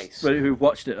Pulled when the I was face. who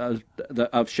watched it, that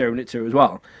I've shown it to as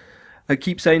well. I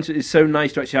keep saying it's so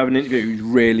nice to actually have an interview who's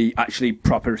really actually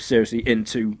proper seriously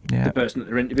into the person that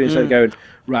they're interviewing. Instead of going,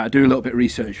 right, I do a little bit of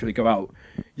research before they go out.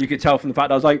 You could tell from the fact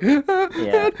that I was like,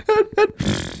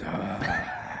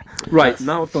 right,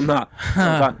 now I've done that.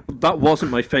 That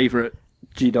wasn't my favourite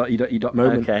G.E.E.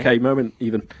 moment, K moment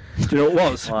even. Do you know what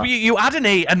it was? Well, you add an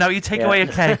E and now you take away a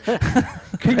K.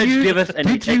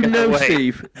 Did you know, away.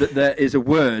 Steve, that there is a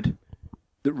word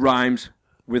that rhymes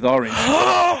with orange?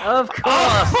 Of course.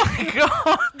 Oh my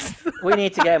god! We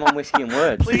need to get him on Whiskey and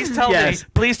Words.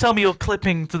 Please tell me you're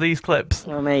clipping to these clips.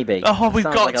 Well, maybe. Oh, we've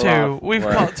Sounds got like a to. lot of We've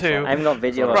work. got to. I haven't got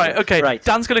video of Right, it. okay. Right.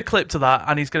 Dan's going to clip to that,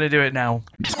 and he's going to do it now.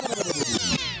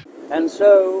 And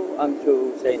so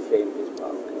unto St. James's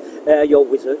Park. Your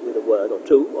wizard with a word or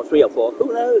two or three or four,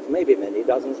 who knows, maybe many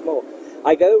dozens more.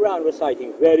 I go round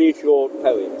reciting very short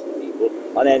poems to people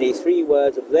on any 3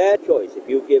 words of their choice. If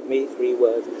you give me 3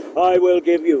 words, I will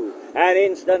give you an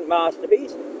instant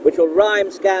masterpiece which will rhyme,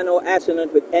 scan or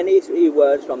assonant with any 3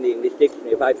 words from the English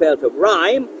dictionary. If I fail to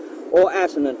rhyme or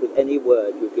assonant with any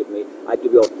word you give me, I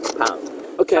give you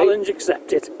 £1. Okay. Challenge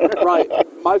accepted. Right,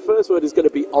 my first word is going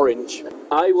to be orange.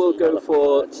 I will go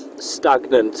for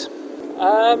stagnant.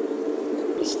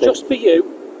 It's just for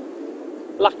you.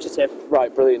 Laxative.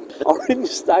 Right, brilliant. Orange,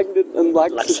 stagnant and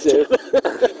laxative. I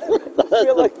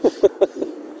feel like...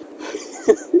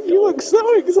 You look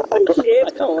so excited.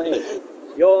 If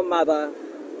your mother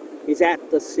is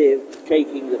at the sieve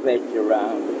shaking the veg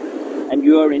around and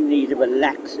you're in need of a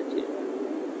laxative,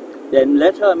 then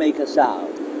let her make a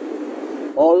sound.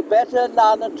 All better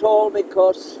none at all,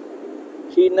 because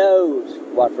she knows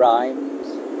what rhymes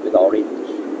with orange.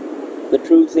 The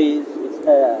truth is, it's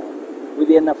her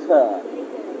within a fern,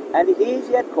 and it is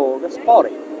yet called a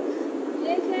sporring.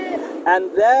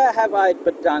 And there have I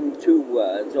but done 2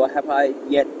 words, or have I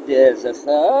yet there's a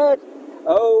third?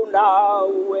 Oh, now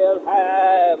we'll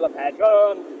have a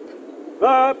passion.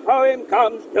 The poem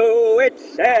comes to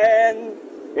its end.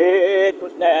 It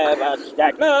was never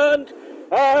stagnant,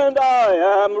 and I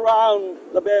am round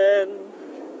the bend.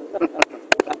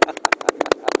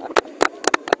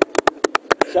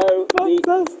 So,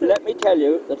 let me tell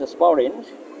you that a sporange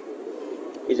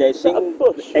is a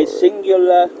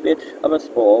singular bit of a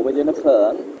spore within a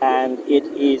fern, and it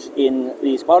is in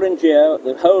the sporangia.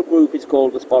 The whole group is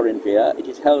called the sporangia. It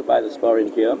is held by the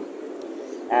sporangium,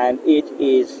 and it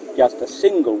is just a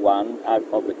single one out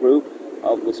of the group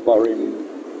of the sporangia.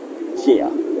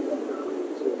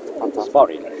 Fantastic.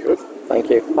 Sporange. Thank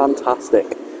you.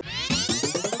 Fantastic.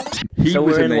 He So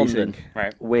was we're in amazing. London.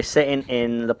 Right. We're sitting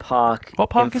in the park. What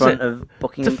park in is front it? of It's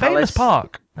Buckingham a famous Palace.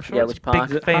 park. I'm sure Yeah, it's which a park?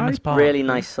 big famous park. Really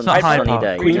nice It's not Hyde sunny Park.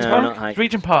 day. Queen's no, Park? not Hyde.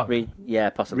 Regent Park. Yeah,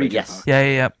 possibly. Regent Yes. Park.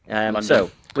 Yeah. London.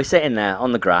 So we're sitting there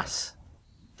on the grass.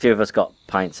 A few of us got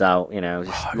pints out, you know,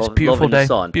 just It was a beautiful loving day. the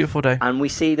sun. Beautiful day. And we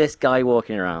see this guy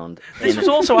walking around. This was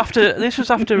also after. This was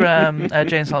after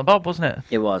Jay and Silent Bob, wasn't it?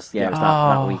 It was, yeah, it was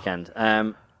that Oh.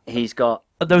 weekend. He's got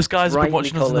Those guys have been brightly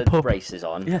watching us in the coloured pub. braces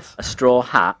on, Yes. a straw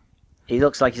hat. He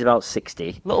looks like he's about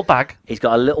 60. Little bag. He's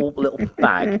got a little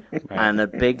bag and a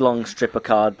big long strip of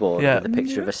cardboard Yeah. with a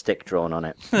picture of a stick drawn on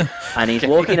it. And he's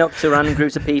walking up to random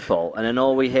groups of people, and then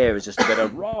all we hear is just a bit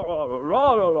of rah, rah,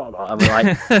 rah, rah, rah, and we're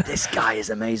like, this guy is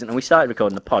amazing. And we started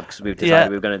recording the pod because we've decided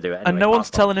we were going to do it anyway. And no one's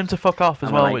part telling him to fuck off as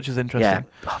And we're well, like, which is interesting.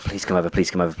 Yeah, oh, please come over, please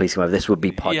come over, please come over. This would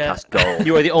be podcast gold.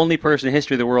 You are the only person in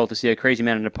history of the world to see a crazy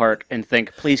man in a park and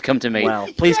think, please come to me. Well,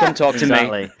 please come talk to me.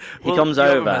 Exactly. He Well, comes you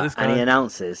haven't over met this and he guy.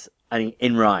 announces,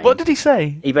 in rhyme. What did he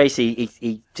say? He basically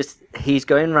he's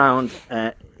going round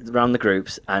the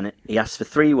groups, and he asks for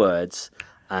 3 words,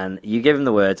 and you give him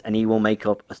the words, and he will make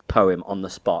up a poem on the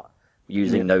spot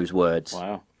using those words.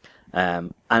 Wow.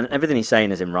 And everything he's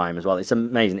saying is in rhyme as well. It's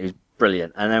amazing. It was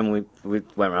brilliant. And then we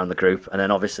went around the group, and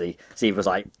then obviously Steve was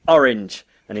like orange,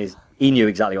 and he knew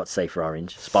exactly what to say for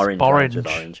orange. Sporrange rhymes with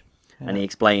orange, and he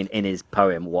explained in his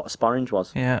poem what a sporrange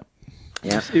was. Yeah.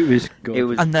 Yeah, It was good. it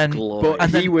was And then- glorious.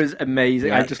 but he was amazing.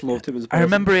 Yeah. I just loved him as a I person.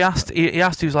 remember he asked. He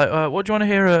was like, "What do you want to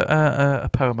hear a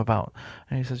poem about?"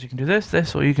 And he says, "You can do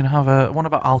this, or you can have one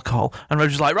about alcohol." And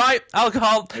Reg was like, "Right,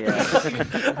 alcohol." Yeah.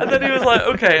 And then he was like,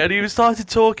 "Okay," and he started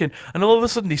talking, and all of a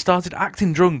sudden he started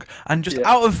acting drunk, and just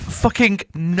out of fucking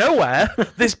nowhere,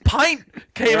 this pint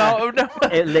came out of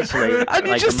nowhere. It literally, And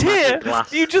like a massive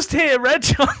glass. you just hear Reg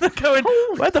on the going,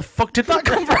 "Where the fuck did that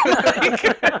come from?"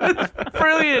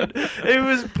 brilliant.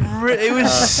 It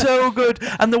was so good.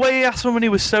 And the way he asked for money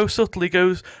was so subtle. He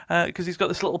goes, because he's got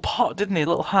this little pot, didn't he? A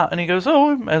little hat. And he goes,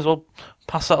 oh, may as well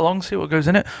pass that along, see what goes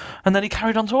in it. And then he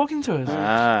carried on talking to us.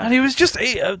 And he was just,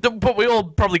 but we all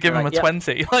probably give him a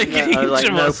 20. Like,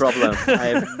 no problem. I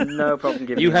have no problem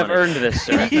giving You have money. earned this,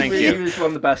 sir. Thank He you. was one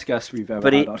of the best guests we've ever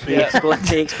But had on.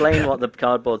 he explained what the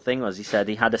cardboard thing was. He said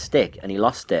he had a stick and he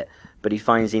lost it, but he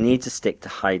finds he needs a stick to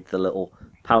hide the little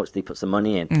pouch that he puts the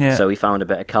money in. Yeah. So he found a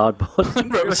bit of cardboard,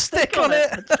 Wrote a stick on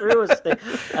it. drew a stick,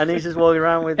 and he's just walking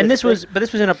around with. And this this stick.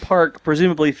 was in a park,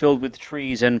 presumably filled with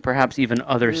trees and perhaps even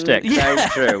other sticks. Yeah.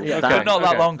 Very true. But That- not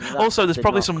that long. that Also, there's did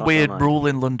probably not some cost weird that much. rule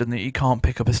in London that you can't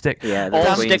pick up a stick. Yeah, the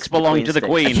All queen- sticks belong to the sticks.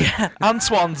 queen. Yeah, and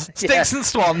swans. Sticks and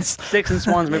swans. Sticks and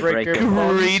swans may break your Break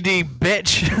bones. Greedy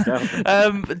bitch.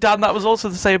 Dan, that was also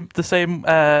the same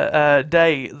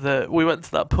day that we went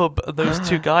to that pub and those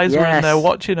two guys were in Yes. there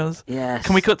watching us. Yes.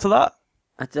 Can we cut to that?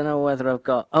 I don't know whether I've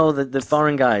got. Oh, the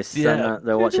foreign guys. Yeah.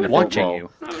 They're watching Watching football. you.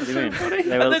 What do you mean?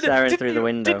 They were And then staring didn't through you- the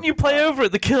window. Didn't you play over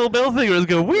at the Kill Bill thing? It was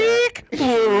go weak, weak.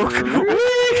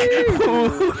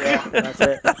 Yeah, that's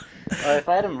it. Oh, if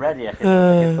I had them ready, I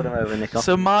could put them over in the coffee.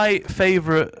 So my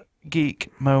favourite geek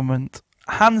moment,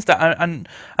 hands down, and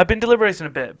I've been deliberating a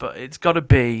bit, but it's got to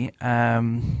be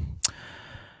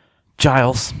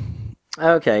Giles.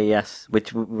 Okay, yes,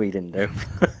 which we didn't do.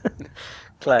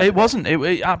 Claire. It wasn't.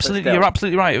 It absolutely. still. You're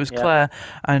absolutely right. It was Yeah. Claire,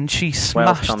 and she Wales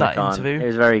smashed that Comic-Con. interview. It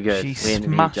was very good. She We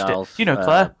interviewed smashed Giles, it. You know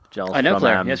Claire. Giles I know from,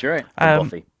 Claire. Yes, you're right. from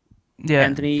Buffy. Yeah.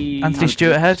 Anthony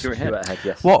Stewart Head. Stuart Head,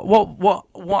 yes. What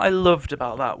I loved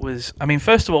about that was, I mean,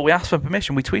 first of all, we asked for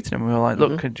permission. We tweeted him. We were like,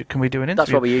 look, can we do an interview?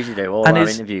 That's what we usually do. All And our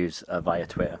his- interviews are via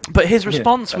Twitter. But his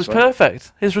response that's was right.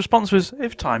 perfect. His response was,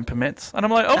 if time permits. And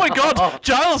I'm like, oh my God,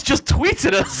 Giles just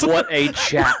tweeted us. What a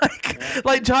chat.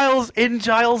 like Giles, in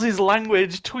Giles's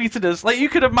language, tweeted us. Like, you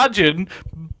could imagine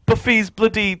Buffy's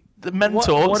bloody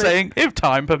mentor what a- saying, if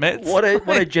time permits. What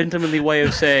a gentlemanly way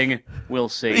of saying, we'll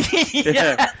see.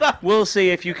 Yeah, We'll see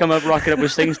if you come up rocking up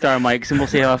with SingStar mics, and we'll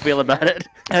see how I feel about it.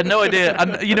 I had no idea.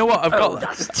 And you know what? I've got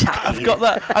that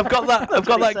clip. I've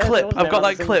got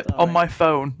that clip on my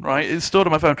phone, right? It's stored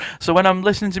on my phone. So when I'm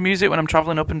listening to music, when I'm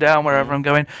traveling up and down, wherever I'm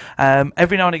going,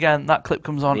 every now and again that clip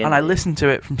comes on, and I listen to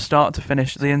it from start to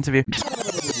finish, the interview.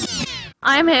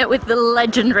 I'm here with the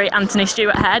legendary Anthony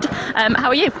Stewart Head. How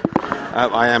are you?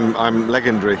 I'm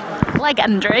legendary.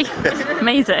 Legendary.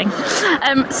 Amazing.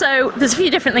 So there's a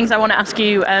few different things I want to ask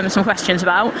you some questions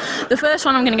about. The first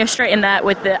one, I'm going to go straight in there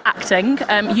with the acting.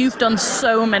 You've done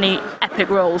so many epic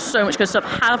roles, so much good stuff.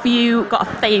 Have you got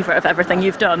a favourite of everything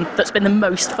you've done that's been the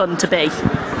most fun to be?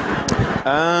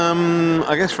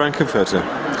 I guess Frankenfurter.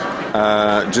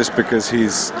 Just because he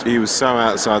was so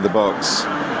outside the box,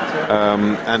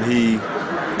 and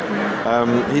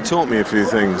he taught me a few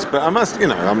things. But I must,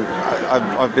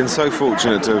 I've been so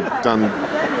fortunate to have done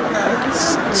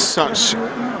such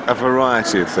a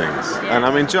variety of things. And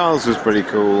I mean, Giles was pretty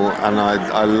cool, and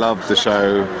I loved the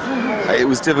show. It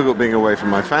was difficult being away from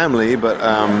my family, but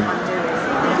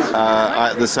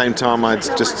at the same time, I'd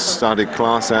just started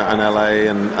class out in LA,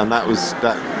 and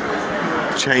that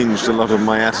changed a lot of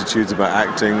my attitudes about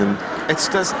acting, and it's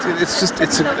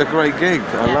a great gig.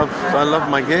 I love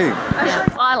my gig.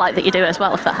 I like that you do it as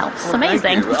well, if that helps. Well, Amazing.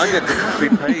 thank you. I get to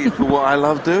be paid for what I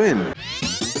love doing.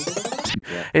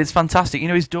 It's fantastic. You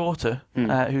know his daughter,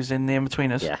 who's in the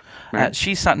In-Betweeners? Yeah.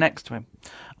 She sat next to him,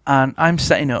 and I'm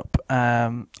setting up,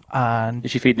 and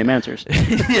Is she feeding him answers?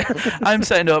 yeah, I'm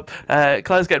setting up.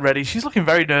 Claire's getting ready. She's looking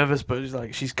very nervous, but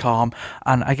she's calm.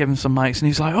 And I give him some mics, and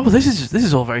he's like, "Oh, this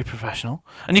is all very professional."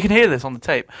 And you can hear this on the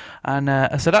tape. And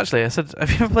I said, "Have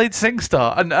you ever played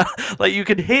SingStar?" And you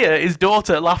can hear his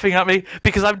daughter laughing at me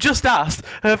because I've just asked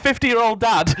her 50-year-old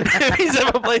dad if he's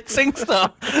ever played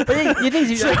SingStar.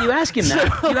 But you ask him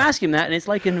that. You ask him that, and it's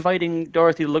like inviting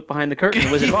Dorothy to look behind the curtain.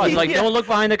 in Wizard of Oz. It's like, don't look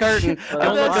behind the curtain.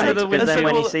 Don't look under the Because then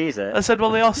window. when he sees it, I said,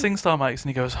 "Well, they are SingStar mics," and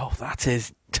he goes, "Oh, that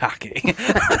is tacky."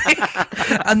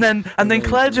 and then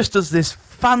Claire just does this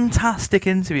fantastic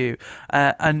interview,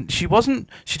 and she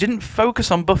didn't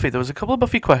focus on Buffy. There was a couple of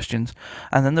Buffy questions,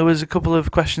 and then there was a couple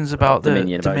of questions about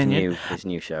Dominion, the about Dominion. his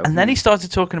new show. And then he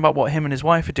started talking about what him and his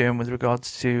wife are doing with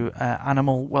regards to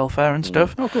animal welfare and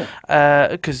stuff. Oh, cool.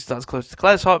 Because that's close to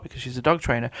Claire's heart, because she's a dog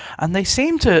trainer. And they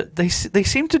seem to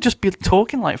just be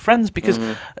talking like friends, because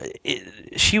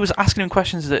she was asking him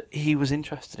questions that he was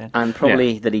interested in. And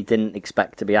probably that he didn't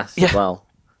expect to be asked as well.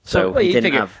 So Well, he you didn't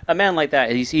figure have. a man like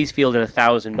that, he's fielded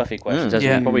 1,000 Buffy questions.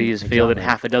 Mm. He probably has fielded Exactly.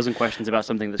 half a dozen questions about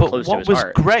something that's But close to what his was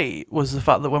heart. great was the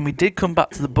fact that when we did come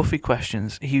back to the Buffy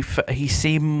questions, he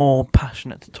seemed more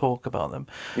passionate to talk about them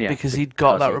Yeah. because he'd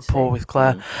got that Because he'd rapport seen- with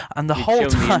Claire, and the He'd whole shown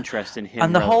the time, interest in him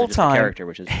and the rather whole than just the time, character,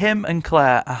 which is him and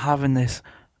Claire are having this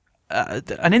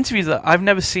an interview that I've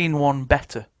never seen one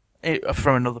better.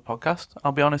 From another podcast,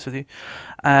 I'll be honest with you.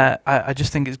 I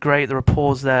just think it's great. The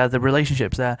rapport's there, the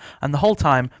relationship's there, and the whole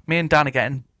time, me and Dan are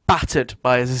getting battered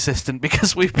by his assistant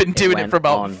because we've been doing it went for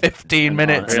about on 15 and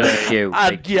minutes. on. Really? Cute,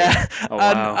 And big yeah, Oh,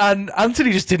 wow. and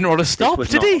Anthony just didn't want to stop, was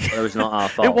did not, he? It was not our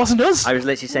fault. It wasn't us. I was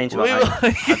literally saying to We her, were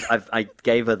like- I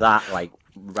gave her that, like,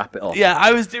 wrap it up. Yeah,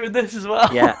 I was doing this as well.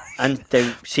 Yeah, and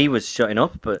she was shutting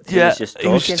up, but he Yeah, was just talking.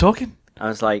 he was just talking. I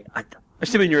was like,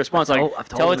 assuming your response, like, I've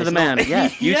told tell it him to the it's not- man. Yeah,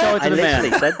 You tell it to I the man.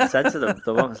 literally said to the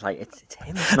woman, was like, it's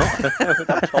him, it's not.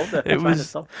 I've told her. It I'm trying to was-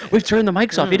 stop. We've turned the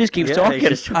mics off. He just keeps Yeah, talking. he's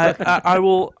just talking. I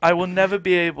will never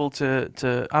be able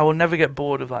to I will never get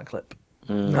bored of that clip.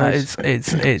 It's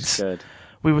Good.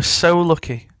 we were so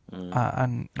lucky,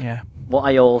 and yeah. What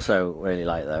I also really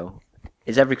like, though,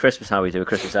 is every Christmas how we do a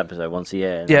Christmas episode once a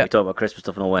year. And Yeah. we talk about Christmas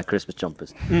stuff and all wear Christmas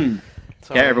jumpers.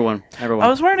 So, Yeah, everyone. I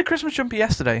was wearing a Christmas jumper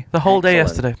yesterday, the whole day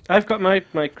Excellent. yesterday. I've got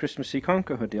my Christmassy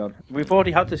Conquer hoodie on. We've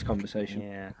already had this conversation.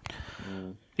 Yeah.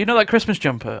 You know that Christmas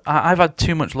jumper? I've had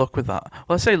too much luck with that.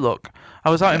 Well, I say luck. I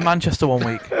was out in Manchester one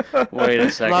week. Wait a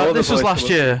second. Like, All the this was boys last come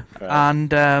up year, Right.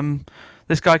 and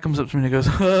this guy comes up to me and he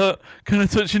goes, "Can I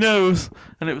touch your nose?"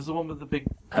 And it was the one with the big,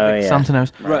 Oh, yeah. Santa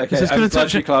nose. Right, He okay. says, "Can I I'm glad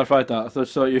touch you it?" clarified that. I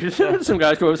thought you some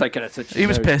guys go over was like, "Can I touch?" He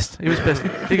was pissed. He was pissed.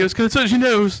 He goes, "Can I touch your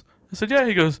nose?" I said, "Yeah."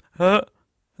 He goes,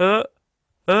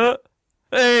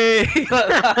 hey.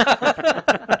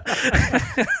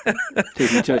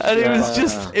 And it was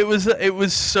just, it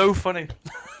was so funny.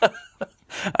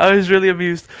 I was really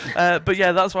amused. But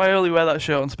yeah, that's why I only wear that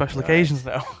shirt on special occasions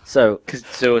now. So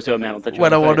So a man will touch you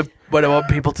When I on the want face. when I want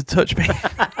people to touch me.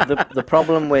 the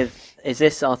problem with is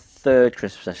this our third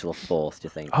Christmas special or fourth? Do you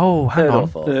think? Oh, hang Third on. or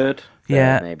fourth? Third.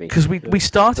 Yeah, maybe. because we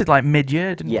started like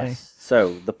mid-year, didn't Yes.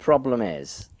 So the problem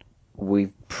is,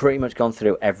 we've pretty much gone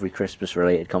through every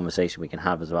Christmas-related conversation we can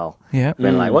have as well. we? Yeah.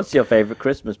 Been like, what's your favourite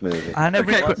Christmas movie? And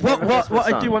every Okay, Chri- what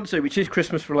I song? do want to say, which is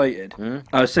Christmas related, Hmm?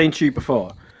 I was saying to you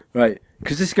before, right?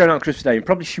 Because this is going out on Christmas Day, and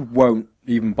probably she won't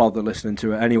even bother listening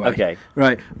to it anyway. Okay.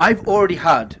 Right. I've already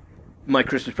had my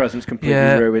Christmas presents completely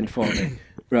Yeah. ruined for me.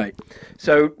 Right.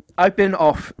 So I've been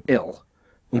off ill,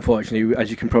 unfortunately, as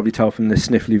you can probably tell from this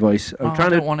sniffly voice. I'm Oh, trying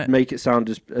I don't want to it. make it sound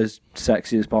as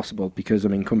sexy as possible because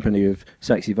I'm in company of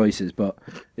sexy voices, but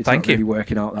it's Thank not you. really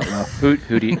working out that well.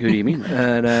 Who do you mean?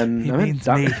 And He I mean, means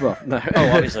that me. as well. No. Oh,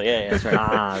 obviously, yeah, that's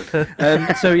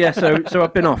right. So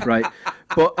I've been off, right?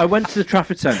 But I went to the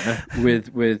Trafford Centre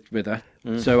with her,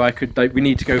 so I could we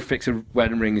need to go fix a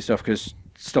wedding ring and stuff because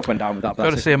stuff went down with that. but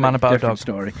Gotta that's see a man about a different dog.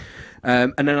 story.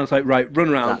 And then I was like, right, run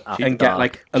around That and get dark.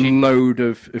 like a load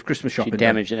of Christmas shopping. She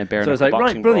damaged in a bare So I was knuckle like,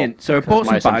 boxing right, brilliant. brawl. So I bought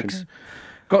My some assumption. bags,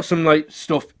 got some like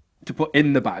stuff to put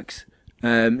in the bags,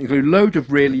 include loads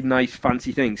of really nice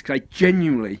fancy things. Because I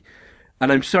genuinely,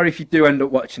 and I'm sorry if you do end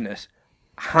up watching this,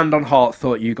 hand on heart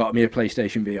thought you got me a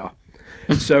PlayStation VR.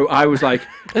 So I was like,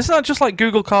 Isn't that just like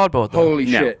Google Cardboard? Though? holy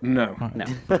No. shit, no, No.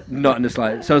 not in the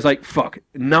slightest. So I was like, fuck,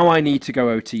 now I need to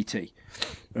go OTT,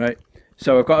 right?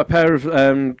 So I've got a pair of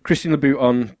Christian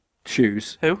Louboutin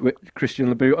shoes. Who?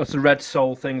 Christian Louboutin. It's the red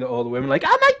soul thing that all the women are like,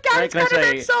 oh my god, he's Can I got a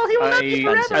say, red soul, he will love you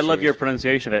forever. I love your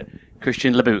pronunciation of it.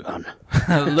 Christian Louboutin.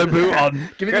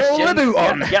 Louboutin. Give me the old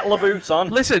Louboutin. Get the boots on.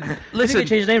 Listen, I think they listen.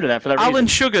 changed the name to that for that Alan reason.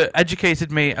 Sugar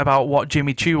educated me about what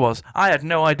Jimmy Choo was. I had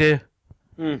no idea.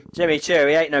 Jimmy Choo,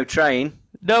 he ain't no train.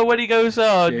 No, when he goes,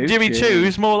 Choo, Jimmy choo.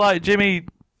 Choo's more like Jimmy.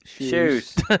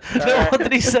 Shoes. No, what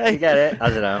did he You say? get it? I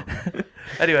don't know.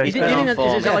 Anyway, Is that like Been on a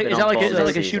form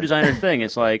shoe this designer thing?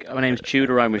 It's like my name's Chew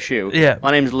to rhyme with shoe. Yeah.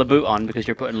 My name's Louboutin because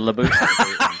you're putting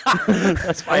Louboutin.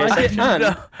 That's why I it's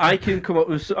can, I can come up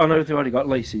with. I know they've already got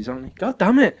Lacey's, haven't they? God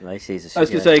damn it! Lacey's. I was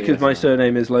going to say because my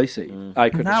surname is Lacey. I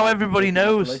could. now everybody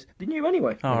knows. Didn't you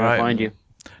anyway? All gonna right. find you.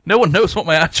 No one knows what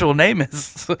my actual name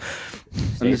is.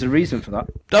 And there's a reason for that.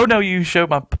 Oh no, you showed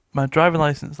my driving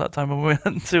license that time when we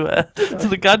went to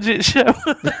the gadget show.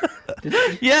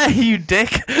 Yeah, you dick.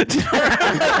 Do you not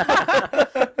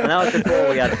And that was before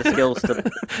we had the skills to Do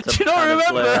you not kind of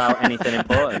blur remember? out anything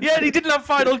important. Yeah, and he didn't have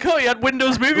Final Cut. He had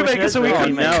Windows Movie Maker, so we Oh,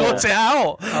 couldn't no. cut it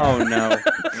out. Oh no.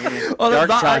 Oh, Dark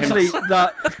that times. actually,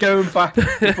 that going back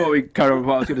before we carry on with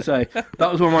what I was going to say,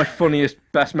 that was one of my funniest,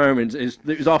 best moments. It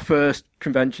was our first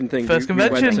convention thing. First we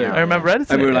went convention. to. I remember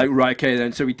editing And we were it. like, right, okay,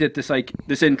 then. So we did this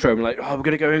this intro. And we're like, oh, we're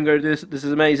gonna go and go do this. This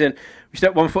is amazing. We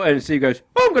stepped one foot in, and Steve goes,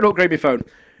 oh, I'm gonna upgrade my phone.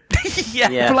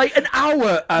 Yeah. for like an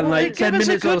hour and Well, like they 10 gave us a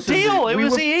minutes or good something. deal. It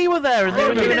was EE were there, and they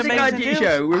were doing It's a amazing guy deals.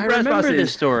 show with I press remember passes.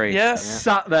 this story. Yeah.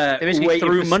 Sat there. They basically waiting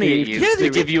threw for money Steve at you Yeah, they to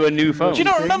give you a new phone. Do you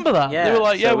not remember that? They were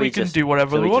like, so yeah, we can do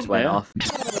whatever so we we want. just went Yeah. off.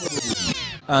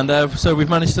 And so we've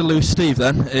managed to lose Steve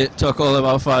then. It took all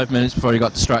about 5 minutes before he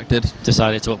got distracted.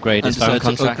 Decided to upgrade And his phone decided to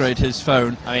contract. upgrade his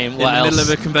phone I mean, in what the else? middle of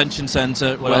a convention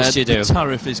centre where else do you do? the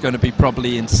tariff is going to be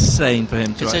probably insane for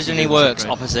him to Considering actually he do this works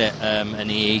upgrade. opposite an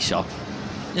EE shop.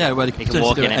 Yeah, well, he He could can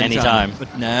walk potentially in do it at any anytime. time.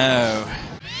 But no.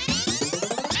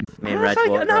 Me and It's Reg like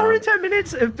walked an hour around. and 10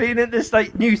 minutes of being at this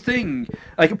like new thing,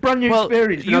 like a brand new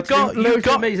experience. You've got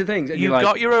amazing things. And you've you're like,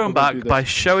 got your own "I'm gonna back do this." by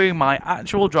showing my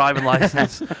actual driving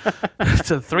license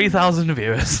to 3,000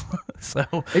 viewers. So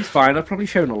It's fine. I've probably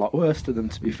shown a lot worse to them,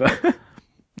 to be fair.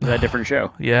 Is that a different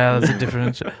show? yeah, that's a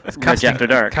different. It's Reg After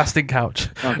Dark. Casting couch.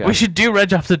 Okay. We should do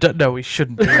Reg After Dark. No, we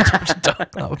shouldn't do Reg After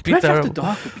Dark. That would be Reg terrible. After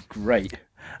Dark would be great.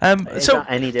 Is So that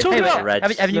any talking different about- to Reg?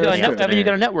 Have you got No, have you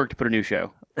got a network to put a new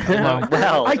show?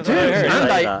 Well, I do, and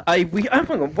I've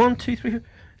got 1, 2, 3.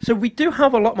 So we do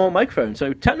have a lot more microphones.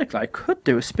 So technically, I could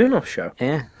do a spin-off show.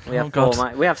 Yeah, we have God. 4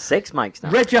 mics. We have 6 mics now.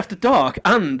 Reg After Dark,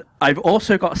 and I've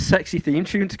also got a sexy theme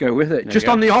tune to go with it, just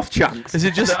on the off chance. Is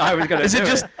it just? that I was going to Is it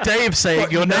just Dave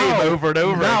saying your name over and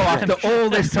over? Now, again? after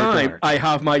all this time, I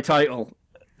have my title,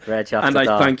 Reg After and I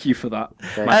Dark. thank you for that.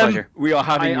 Okay. My pleasure. We are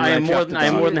having. I am Reg more After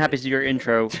than Dark. happy to do your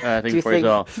intro thing you for you as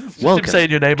well. Keep Welcome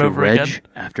saying your name to over Reg again.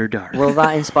 After Dark. Will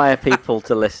that inspire people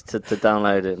to listen to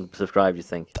download it and subscribe? You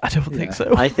think? I don't think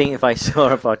so. I think if I saw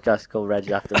a podcast called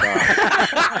Reg After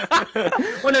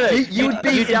Dark, Well, no, You would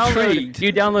be intrigued.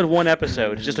 You download one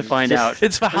episode just to find out.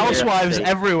 It's for housewives Yeah.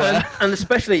 everywhere. and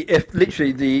especially if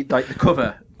literally the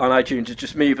cover on iTunes is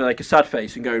just me with like a sad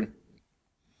face and going,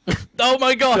 Oh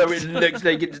my god! so it looks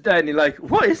like it's dead, and you're like,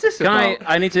 what is this Can about?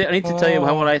 I need to tell you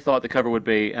what I thought the cover would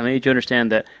be, and I need you to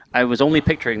understand that I was only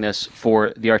picturing this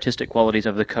for the artistic qualities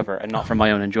of the cover and not for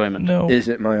my own enjoyment. No. Is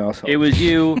it my arsehole? It was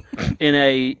you in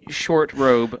a short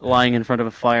robe lying in front of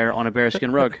a fire on a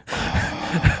bearskin rug.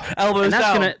 Elbows And that's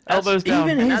down. gonna- that's- Elbows down.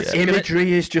 Even And his that's gonna-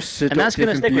 imagery is just seductive And that's going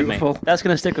to stick beautiful. with me. That's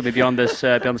going to stick with me beyond this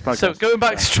podcast. So going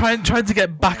back to trying to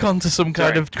get back onto some kind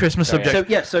Sorry. of Christmas Sorry,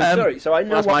 subject. So sorry. So I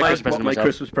know that's what my my, Christmas what present my myself.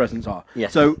 Christmas presents are.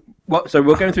 Yes. So So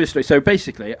we're going through the story. So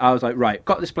basically, I was like, right,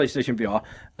 got this PlayStation VR,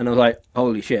 and I was like,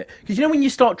 holy shit! Because you know when you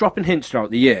start dropping hints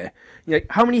throughout the year, you're like,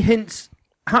 how many hints,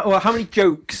 how many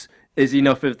jokes is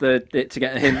enough of it to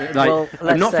get a hint? Like, Well,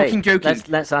 I'm not say- fucking joking.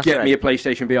 let's ask get Red. me a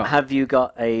PlayStation VR. Have you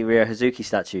got a Ryo Hazuki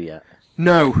statue yet?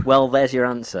 No. Well, there's your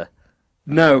answer.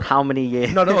 No. How many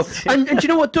years? Not at all. And do you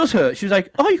know what does hurt? She was like,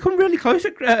 oh, you come really close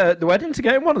at the wedding to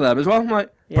getting one of them as well. I'm like,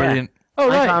 Yeah. Brilliant. Oh,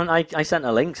 right. I sent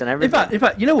her links and everything. In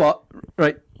fact, you know what?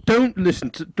 Right, don't listen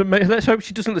to. Let's hope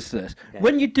she doesn't listen to this. Yeah.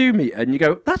 When you do meet her and you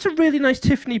go, "That's a really nice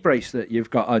Tiffany bracelet you've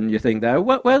got on your thing there.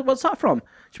 What's that from?"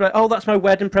 She's like, "Oh, that's my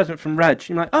wedding present from Reg."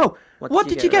 You're like, "Oh, what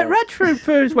did you get Reg for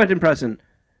his wedding present?"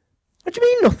 What do you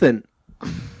mean nothing?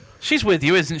 She's with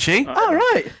you, isn't she? Oh,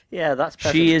 right. Yeah, that's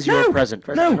present. She is your No, present.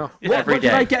 No, enough. what did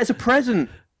I get as a present?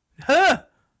 Her.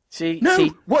 No,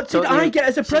 what did I get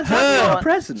as a present? That's not a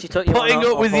present. She took you Putting on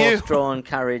a up with you. horse-drawn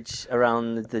carriage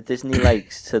around the Disney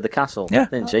lakes to the castle, Yeah.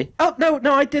 didn't she? Oh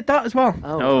no, I did that as well.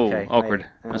 Oh, okay. awkward.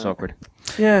 Right. That's awkward.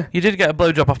 Yeah, You did get a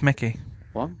blowjob off Mickey.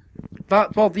 What?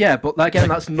 yeah, but again,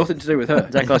 that's nothing to do with her.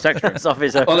 Does that cost extra? That's off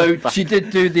his own. Although she did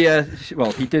do the,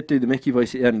 he did do the Mickey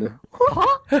voice at the end.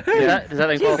 Does that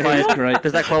then qualify as Great.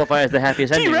 Does that qualify as the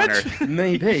happiest ending on Reg. Earth?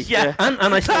 Maybe. Yeah. And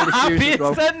I stole the shoes as Happiest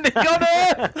well. ending on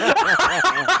earth.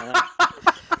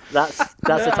 That's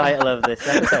the title of this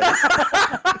episode.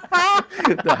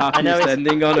 The happiest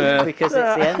ending on earth. Because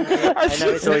it's the end. I know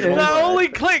it's always one That word. only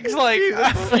clicks like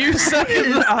a few seconds.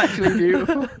 It's actually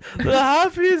beautiful. The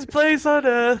happiest place on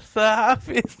earth. The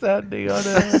happiest ending on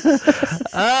earth.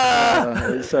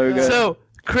 It's so good. So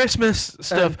Christmas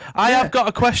stuff. I have got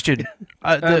a question.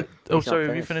 Sorry,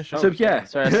 have you finished. finished? So yeah,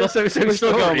 Sorry, I'm still, we're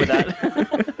still going with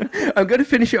that. I'm going to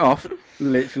finish it off,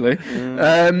 literally.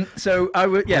 So I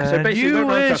would, yeah. So And basically, you went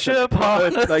round wish Tesco,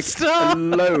 upon got a like star. a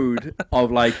load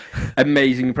of like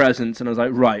amazing presents, and I was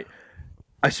like, right.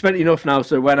 I spent enough now,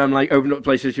 so when I'm like opening up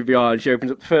PlayStation VR and she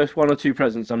opens up the first one or two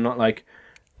presents, I'm not like,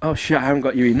 oh shit, I haven't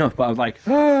got you enough. But I was like,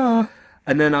 ah.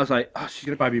 And then I was like, oh, she's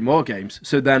gonna buy me more games.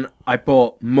 So then I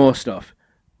bought more stuff.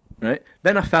 Right.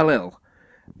 Then I fell ill.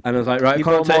 And I was like, right, You I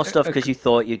can't bought more take- stuff because you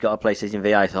thought you got a PlayStation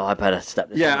VR. I thought I better step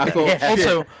this. Yeah, up. I thought.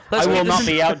 Also, let's I will keep not this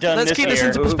be outdone Let's this keep this year.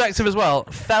 into perspective as well.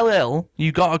 Fell ill,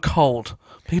 you got a cold.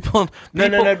 People. No.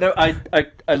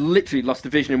 I literally lost the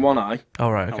vision in one eye. Oh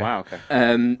right. Oh, Okay. wow, okay.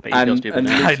 But you feel stupid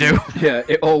now. I do. Yeah,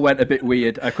 it all went a bit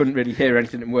weird. I couldn't really hear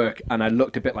anything at work, and I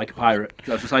looked a bit like a pirate.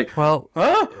 I was just like, Well,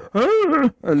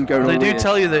 and going. they all do weird.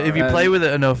 tell you that if you play with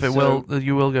it enough, so-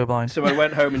 you will go blind. So I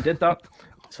went home and did that.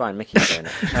 It's fine, Mickey's doing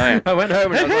it. Oh, yeah. I went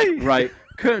home and I was like, right,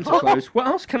 curtains are closed. What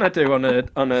else can I do on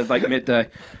a like midday?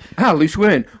 Loose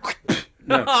wind.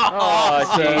 No.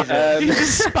 Oh, Jesus. You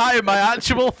just spat in my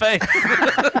actual face.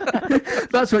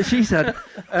 That's what she said.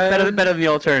 better than the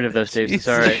alternative, though, Steve. It's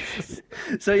all right.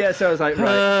 So I was like,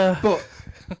 right, but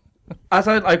as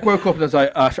I woke up and I was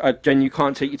like, Ash, I genuinely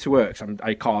can't take you to work. So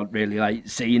I can't really like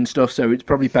see and stuff. So it's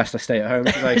probably best I stay at home.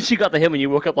 Like, She got the hint when you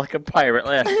woke up like a pirate.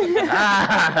 Like,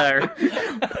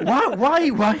 why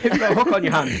have you got a hook on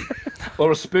your hand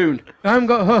or a spoon? I haven't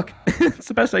got a hook. It's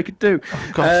the best I could do.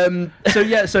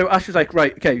 So Ash was like,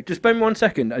 right, okay, just bear me 1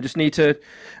 second. I just need to,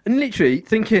 and literally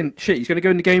thinking, shit, he's going to go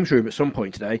in the games room at some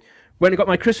point today. When I got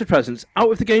my Christmas presents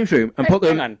out of the games room and put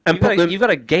them, hang on. and You've got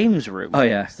a games room. Oh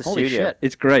yeah, It's the Holy studio. shit.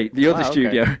 it's great. The other Wow, okay.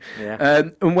 studio. Yeah.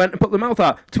 And went and put them out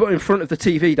there to put in front of the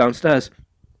TV downstairs.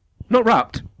 Not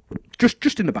wrapped,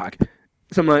 just in the bag.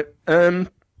 So I'm like, I'm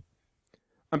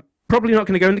probably not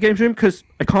going to go in the games room because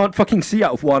I can't fucking see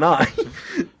out of one eye.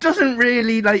 Doesn't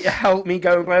really like help me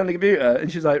go and play on the computer.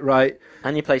 And she's like, right,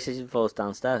 And your PlayStation 4's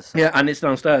downstairs. yeah, and it's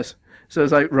downstairs. So I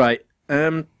was like, right,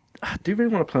 I do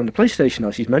really want to play on the PlayStation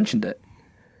now. She's mentioned it.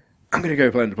 I'm going to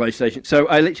go play on the PlayStation. So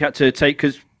I literally had to take,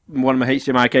 because one of my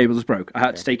HDMI cables broke, I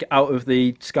had to take it out of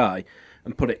the Sky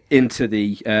and put it into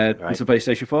the into the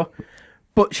PlayStation 4.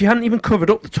 But she hadn't even covered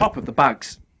up the top of the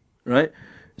bags, right?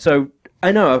 So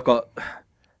I know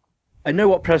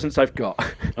what presents I've got,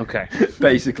 Okay.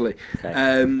 basically.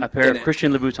 A pair of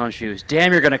Christian Louboutin shoes.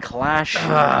 Damn, you're going to clash.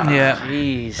 Yeah.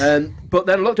 Jeez. But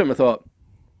then I looked at him and thought,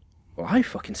 well, I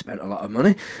fucking spent a lot of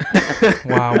money.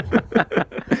 Wow.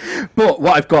 But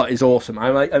what I've got is awesome.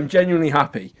 I'm genuinely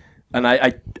happy, and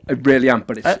I really am.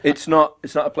 But it's not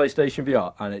a PlayStation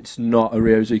VR, and it's not a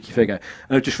Ryozuki figure.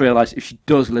 And I've just realised if she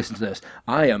does listen to this,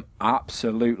 I am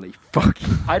absolutely fucking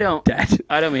I don't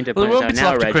mean to Well, point it this won't out be till now,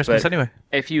 after Reg, Christmas but anyway.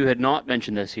 if you had not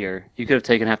mentioned this here, you could have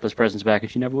taken half those presents back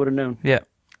and she never would have known. Yeah.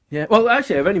 yeah. Well,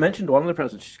 actually, I've only mentioned one of the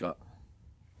presents she's got.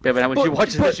 Yeah, but when she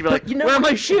watches this, she'll be like, where are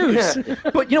my shoes? Yeah.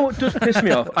 But you know what does piss me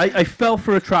off? I fell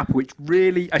for a trap which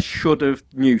really I should have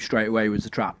knew straight away was a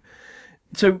trap.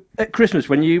 So at Christmas,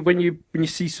 when you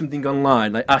see something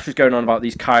online, like Ash was going on about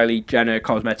these Kylie Jenner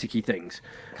cosmetic-y things,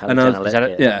 and I was, Is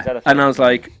that and I was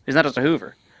like, Isn't that just a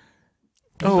Hoover?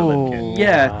 Oh.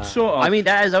 yeah, sort of. I mean,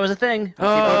 that was a thing.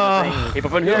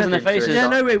 People putting Hoovers in their faces. yeah,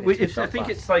 no, I think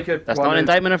it's like a. That's not an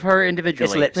indictment of her individually.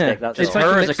 It's lipstick. That's It's all. her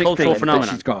a as a lipstick cultural thing phenomenon.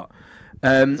 that she's got.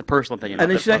 It's a personal opinion.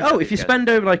 And then she's like, That's "Oh, if you good. spend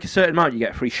over like a certain amount, you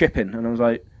get free shipping." And I was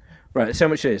like, "Right, that's how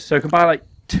much it is." So I can buy like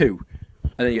 2,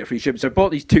 and then you get free shipping. So I bought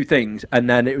these 2 things, and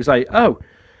then it was like, "Oh,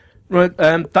 right,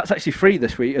 that's actually free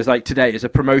this week." As like today is a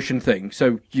promotion thing,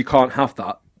 so you can't have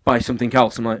that. Buy something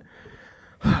else. I'm like,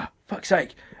 "Fuck's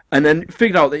sake!" And then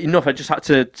figured out that enough. I just had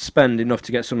to spend enough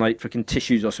to get some like fucking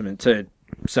tissues or something to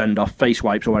send off, face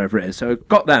wipes or whatever it is. So I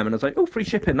got them, and I was like, "Oh, free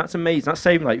shipping! That's amazing. That's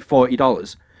saving like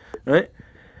 $40, right?"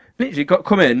 Literally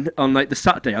come in on like the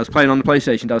Saturday. I was playing on the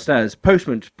PlayStation downstairs.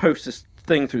 Postman posts this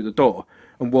thing through the door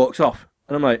and walks off,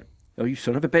 and I'm like, "Oh, you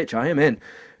son of a bitch! I am in."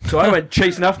 So I went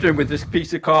chasing after him with this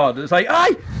piece of card. It's like,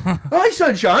 "Hi,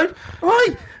 sunshine,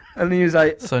 hi!" And he was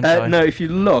like, "No, if you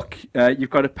look, you've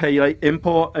got to pay like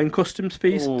import and customs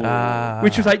fees,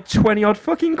 which was like 20 odd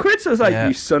fucking quid." So I was like,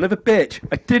 "You son of a bitch!"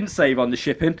 I didn't save on the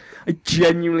shipping. I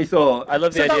genuinely thought. I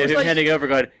love the idea of him handing over,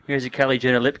 going, "Here's a Kylie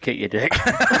Jenner lip kit, you dick."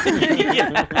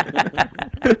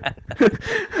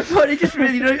 But it just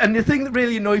really annoyed, and the thing that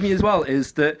really annoyed me as well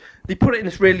is that they put it in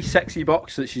this really sexy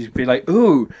box that she's be like,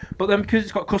 "Ooh," but then because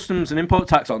it's got customs and import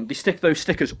tax on, they stick those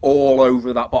stickers all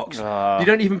over that box. You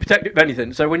don't even protect it with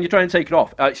anything. So when you try and take it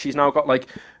off, she's now got like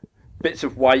bits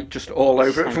of white just all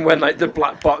over it from when like the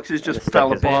black boxes just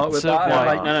fell apart with that.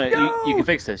 Like, no, you can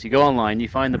fix this. You go online, you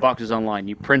find the boxes online,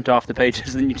 you print off the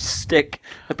pages, and then you stick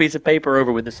a piece of paper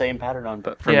over with the same pattern on,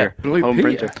 but from your Blue home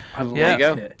Peter. printer. I like There you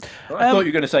go. it. I thought you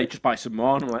were going to say just buy some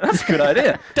more. And I'm like, that's a good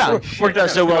idea. Dan, Worked out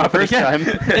so well the first time.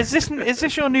 is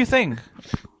this your new thing?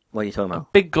 What are you talking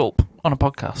about? Big gulp on a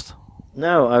podcast.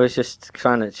 No, I was just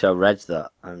trying to show Reg that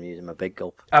I'm using my big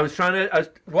gulp. I was trying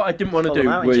to. What I didn't want to Pull them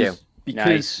do out, was you. because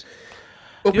Nice.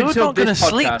 up You're until not gonna this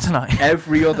sleep podcast, tonight.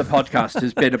 every other podcast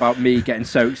has been about me getting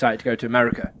so excited to go to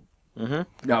America. No,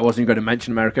 I wasn't going to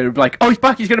mention America. It would be like, "Oh, he's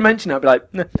back. He's going to mention it." I'd be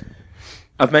like, "Nah."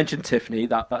 I've mentioned Tiffany.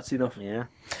 That's enough. Yeah.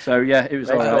 So yeah, it was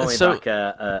They alright. brought me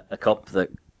back a cup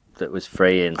that was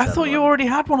free. I thought you already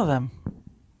had one of them.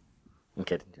 I'm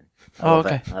kidding.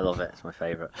 Okay. I love it. It's my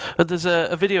favourite. But there's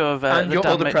a video of And that your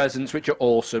Dan other made- presents, which are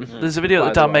awesome. There's a video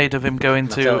that Dan made of him going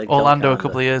to Orlando a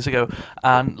couple of years ago,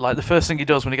 and like the first thing he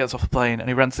does when he gets off the plane and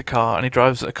he rents a car and he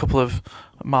drives a couple of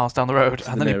miles down the road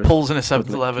and then he pulls in a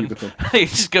 7-Eleven and he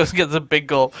just goes and gets a big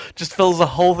gulp, just fills the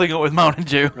whole thing up with Mountain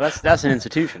Dew. That's an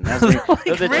institution.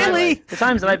 Really? The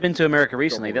times that I've been to America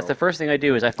recently, that's the first thing I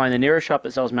do is I find the nearest shop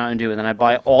that sells Mountain Dew and then I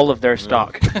buy all of their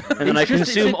stock and then I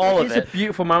consume all of it. It's a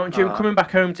beautiful Mountain Dew. Coming back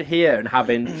home to here and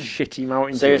having shitty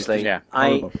Mountain Dew. Seriously, Yeah.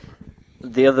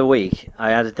 The other week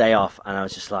I had a day off and I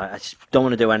was just like, I just don't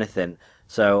want to do anything.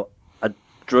 So I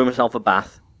drew myself a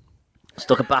bath.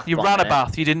 Stuck a bath. You ran a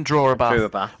bath. You didn't draw a bath. Drew a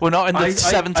bath. We're not in the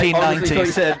 1790s. I honestly thought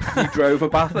you said you drove a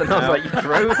bath, and I was like, you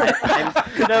drove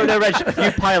it? No, Reg,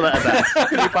 you pilot a bath.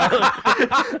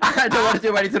 I don't want to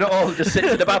do anything at all. Just sit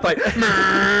in the bath like.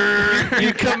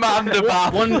 You command a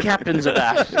bath. One captain's a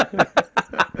bath.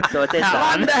 So I did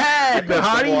that. On the head, Put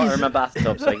some water in Harry's. my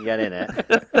bathtub so I can get in it.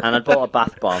 And I bought a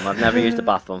bath bomb. I've never used a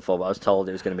bath bomb before, but I was told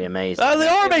it was going to be amazing. Oh, they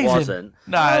are amazing. It wasn't.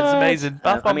 Nah, it's amazing.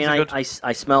 Bath I mean, bombs are good.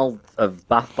 I smelled of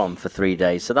bath bomb for 3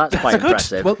 days, so that's quite good.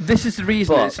 impressive. Well, this is the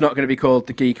reason But- it's not going to be called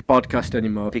the Geek Podcast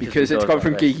anymore, because we it's talked gone about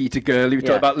from this. geeky to girly. We've Yeah.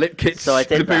 talked about lip kits, So I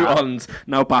did the boot that. ons,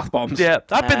 now bath bombs. Yeah,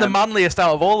 I've been the manliest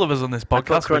out of all of us on this I put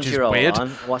podcast, which is Crunchyroll weird.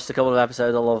 on, watched a couple of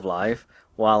episodes of Love Live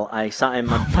while I sat in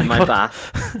my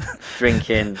bath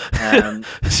drinking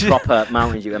proper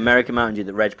Mountain Dew, American Mountain Dew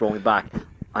that Reg brought me back.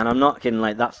 And I'm not kidding,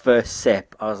 like that first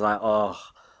sip, I was like, oh,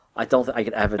 I don't think I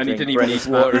could ever And you drink didn't even British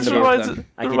need water in Mountain the Dew. bath Reminds- then.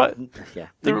 I remi- could, yeah.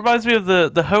 It reminds me of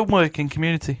the homework in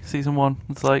Community season 1.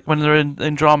 It's like when they're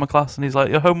in drama class and he's like,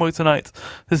 your homework tonight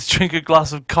is drink a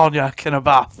glass of cognac in a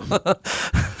bath.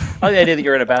 I like the idea that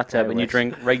you're in a bathtub and you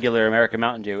drink regular American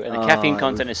Mountain Dew, and the caffeine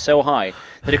content is so high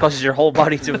that it causes your whole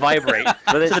body to vibrate,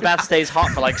 so the bath stays hot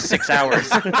for like 6 hours.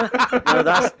 No,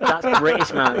 that's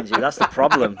British Mountain Dew. That's the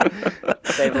problem.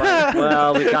 They've like,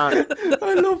 well, we can't.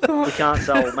 I love that. We can't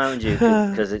sell Mountain Dew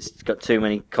because it's got too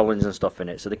many colours and stuff in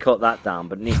it. So they cut that down,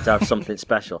 but it needs to have something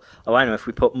special. Oh, I know. If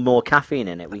we put more caffeine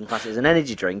in it, we can class it as an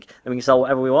energy drink, and we can sell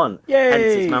whatever we want. Yay! Hence,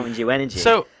 it's Mountain Dew Energy.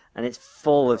 So- and it's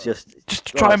full of just to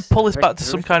try and pull us very back to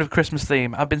some kind of Christmas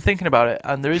theme, I've been thinking about it,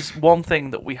 and there is one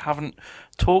thing that we haven't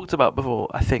talked about before,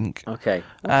 I think. Okay.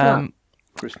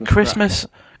 Christmas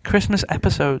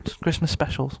episodes, Christmas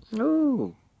specials.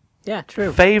 Ooh. Yeah,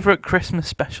 true. Favourite Christmas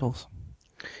specials.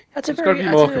 That's a It's got to very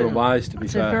be Morecambe and Wise, to be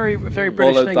It's fair. a very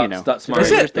British Although thing, you know. that's my-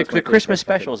 Is it? that's my The Christmas Christmas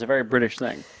special is a very British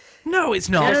thing. No, it's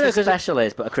not. Yes, the special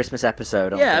is, but a Christmas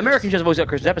episode. Yeah, American shows have always got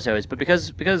Christmas episodes, but because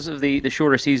of the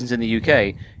shorter seasons in the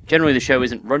UK, generally the show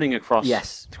isn't running across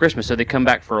Christmas, so they come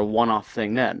back for a one-off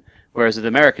thing then. Whereas with the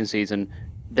American season,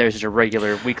 there's just a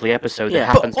regular weekly episode that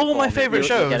happens. But all my favourite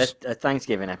shows. You get a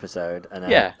Thanksgiving episode, and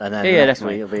then, Yeah. and then Yeah, next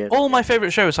definitely. week it'll be All my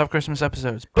favourite shows have Christmas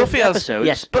episodes. Buffy has episodes,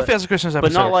 yes, Buffy has a Christmas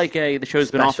episode, but not like the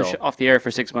show's been Special. off the air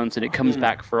for 6 months and it comes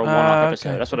back for a one-off episode.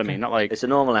 okay, That's what I mean. Not like it's a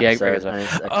normal Yeah, episode. regular and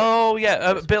stuff. it's Oh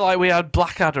yeah, a bit like we had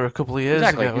Blackadder a couple of years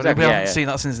Exactly, ago. exactly, We yeah, haven't yeah. seen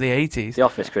that since the 80s. The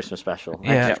Office Christmas special.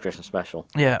 Yeah. Extra Christmas special.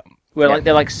 Yeah. Well,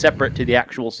 they're like separate to the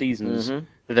actual seasons.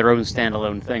 They're their own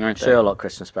standalone thing, aren't they? Sherlock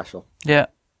Christmas special. Yeah.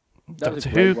 That was Doctor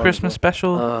a great Who one Christmas as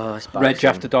special. Oh, it's bad. Reg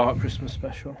After Dark Christmas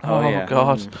special. Oh, yeah.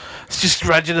 God. It's just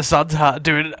Reg in a Santa hat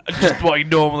doing just what he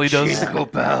normally does. Jingle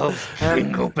bells,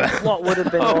 jingle bells. What would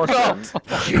have been Oh, awesome?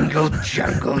 Jingle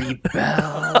jangle ye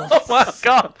bells. Oh my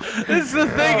God. This is the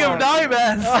thing of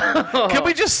nightmares. Can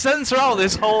we just censor out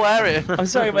this whole area? I'm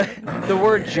sorry, but the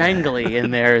word jangly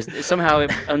in there is somehow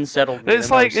it unsettled me. It's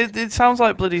the like, most. it sounds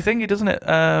like bloody thingy, doesn't it?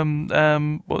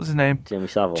 What was his name? Jimmy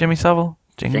Savile. Jimmy Savile.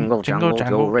 Jingle, jangle,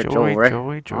 jewelry,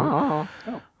 jewelry. Oh,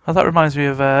 that reminds me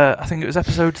of, I think it was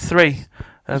episode 3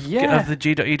 of the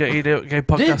G.E.E.K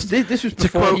podcast. This was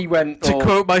before he went. To all-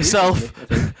 quote myself.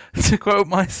 To quote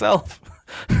myself.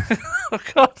 Oh,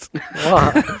 God.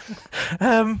 What?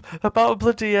 About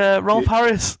bloody Rolf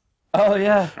Harris. Oh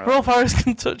yeah. Rolf Harris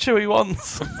can touch who he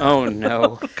wants. Oh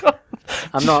no. Oh, God.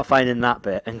 I'm not finding that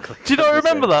bit. Do you not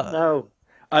remember that? No.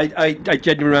 I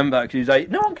genuinely remember because he's like,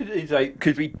 no,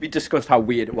 because we discussed how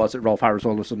weird it was that Rolf Harris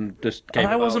all of a sudden just came.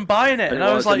 And I wasn't buying it. And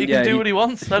I was like, you can do what he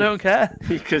wants. I don't care.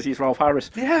 because he's Rolf Harris.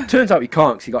 Yeah. Turns out he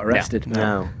can't because he got arrested.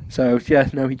 No. So yeah,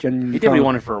 no, he genuinely. He did what he can't.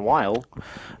 wanted for a while,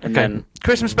 and Okay. then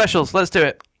Christmas specials. Let's do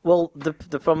it. Well, the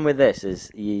problem with this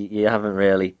is you haven't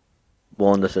really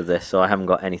warned us of this, so I haven't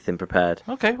got anything prepared.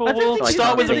 Okay, well, I don't we'll think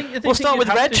start with I think we'll start you'd with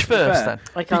have Reg to, to be first fair. then.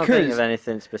 I can't think Because of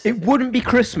anything specific. It wouldn't be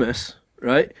Christmas,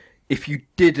 right, if you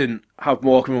didn't have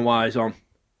Morecambe and Wise on.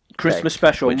 Christmas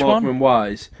special, Which Morecambe one? and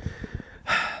Wise.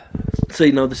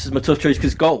 See, no, this is my tough choice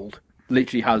because Gold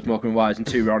literally has Morecambe and Wise and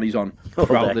 2 Ronnies on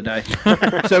throughout the day.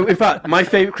 So, in fact, my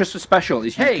favourite Christmas special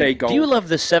is UK Gold. Do you love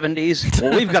the 70s?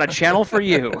 Well, we've got a channel for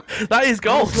you. That is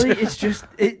Gold. Honestly, it's just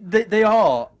they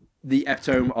are the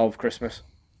epitome of Christmas.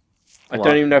 I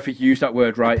don't even know if you use that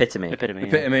word right.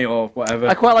 Epitome or whatever.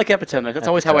 I quite like epitome. That's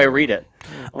always how I read it.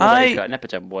 I got an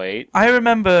epitome. Wait. I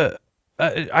remember.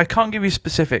 I can't give you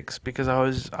specifics because I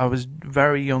was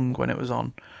very young when it was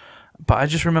on, but I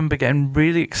just remember getting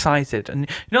really excited, and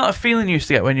you know that feeling you used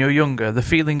to get when you were younger, the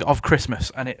feeling of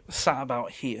Christmas, and it sat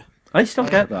about here. I still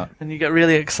get that, and you get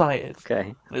really excited.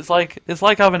 Okay, it's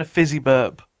like having a fizzy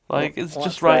burp. Like it's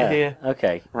just right here.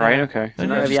 Okay. Right. Yeah. Okay.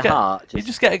 And Of your heart. you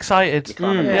just get excited.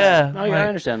 Yeah. Oh, yeah, I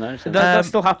understand that. That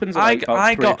still happens at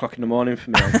about 3 o'clock in the morning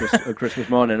for me on Christmas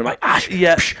morning. I'm like,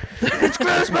 yeah, it's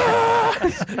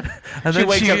Christmas! And She then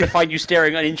wakes up to find you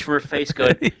staring an inch from her face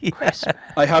going, Christmas.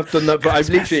 I have done that,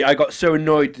 but I got so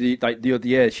annoyed the other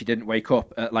year she didn't wake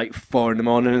up at like 4 in the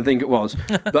morning, I think it was,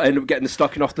 but I ended up getting the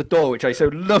stocking off the door, which I so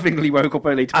lovingly woke up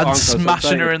early to put and on, 'cause I was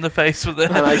smashing so her in the face with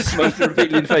it. and I smashed her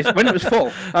repeatedly in the face. When it was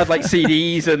full, I had like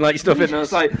CDs and like stuff in, and I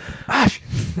was like, Ash!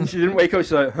 And she didn't wake up,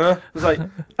 she's like, huh? I was like,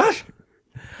 Ash!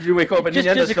 She didn't wake up, and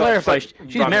Just to clarify,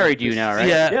 she's married to you now, right?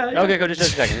 Yeah. Okay, go just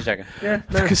a second. Yeah.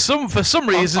 Because for some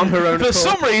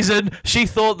reason she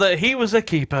thought that he was a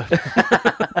keeper.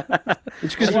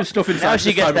 It's because there's stuff inside. Now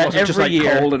she gets that just every like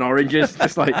year. coal and oranges,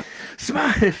 just like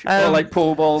smash, or like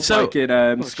pool balls, so- like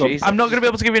in Scum. I'm not going to be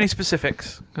able to give you any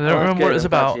specifics because I don't remember what it was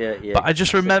about. But I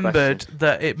just remembered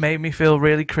that it made me feel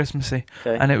really Christmassy,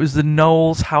 and it was the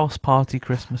Knowles House Party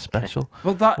Christmas special.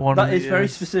 Well, that is very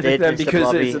specific then,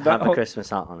 because it's have a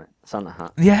Christmas hat on it, Santa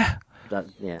hat. Yeah.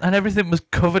 Yeah. And everything was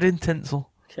covered in tinsel.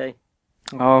 Okay.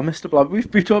 Oh, Mr. Blob, we've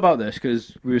talked about this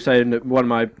because we were saying that one of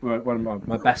my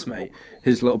best mate,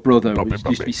 his little brother, used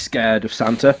to be scared of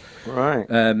Santa. Right.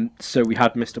 So we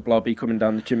had Mr. Blobby coming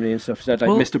down the chimney and stuff. Said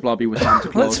like Mr. Blobby was Santa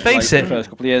Claus. Let's face for it. the first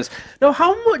couple of years. Now,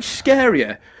 how much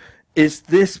scarier is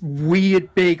this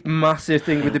weird, big, massive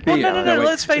thing with the beard? No,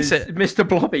 let's face it. Mr.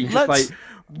 Blobby just like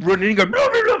running and going, blah,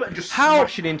 blah, blah, and just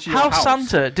smashing into your house. How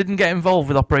Santa didn't get involved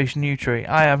with Operation New Tree,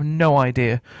 I have no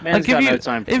idea. Man's got no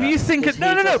time for if that. you think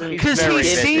no, because he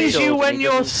sees you when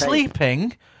you're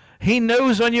sleeping. He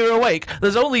knows when you're awake.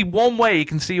 There's only one way he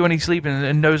can see you when he's sleeping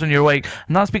and knows when you're awake,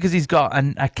 and that's because he's got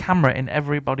a camera in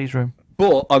everybody's room.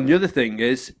 But on the other thing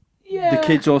is, the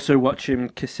kids also watch him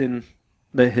kissing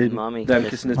kissing his mum.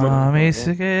 Mommy's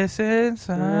kissing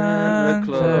Santa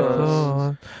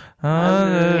Claus. Beautiful.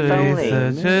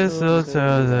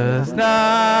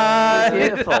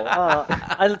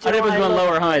 I was going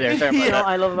lower high there. You know what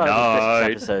I love about the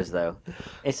Christmas episodes, though?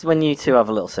 It's when you two have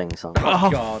a little sing-song.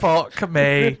 Oh, fuck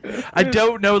me. I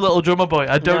don't know Little Drummer Boy.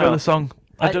 I don't know the song.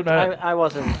 I don't know. I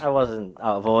wasn't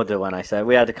out of order when I said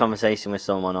we had a conversation with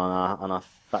someone on our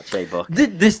Fat Shade book.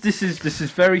 This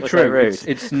is very Was true. that rude?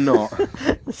 It's not.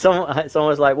 Someone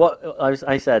was like, "What?"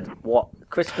 I said, "What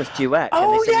Christmas duet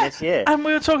can they sing this year?" And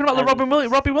we were talking about the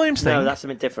Robbie Williams thing. No, that's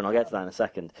something different. I'll get to that in a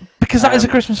second. Because that is a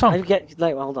Christmas song.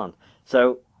 Hold on.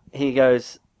 So he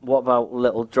goes, "What about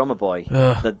Little Drummer Boy?"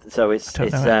 So it's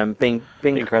Bing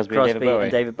Crosby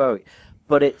and David Bowie.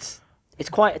 But it's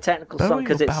quite a technical song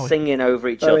because it's singing over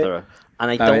each other. And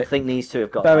I don't think these two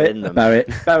have got that in them. Barrett.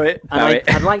 And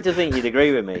I'd like to think you'd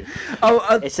agree with me.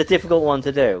 It's a difficult one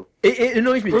to do. It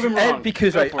annoys me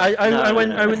because I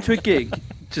went to a gig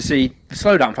to see the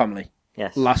Slowdown Family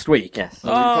last week. Yes.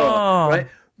 Right?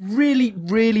 Really,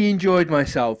 really enjoyed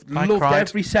myself. Loved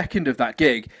every second of that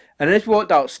gig. And as we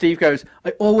walked out, Steve goes,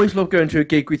 "I always love going to a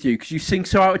gig with you because you sing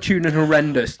so out of tune and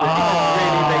horrendous that it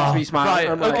really makes me smile." Right,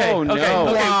 I'm like, okay. What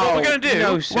we're going to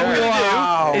do,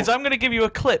 is I'm going to give you a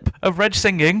clip of Reg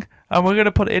singing, and we're going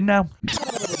to put it in now.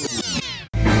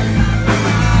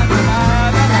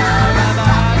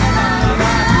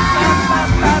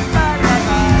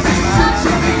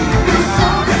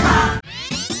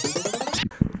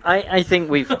 I think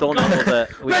we've done all the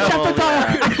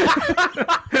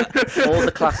all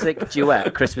the classic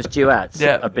Christmas duets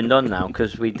have been done now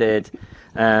because we did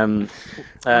what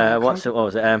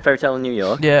was it? Fairy Tale in New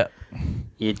York. Yeah.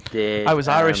 You did. I was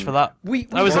Irish for that.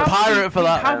 I was a pirate for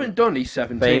that. We haven't done East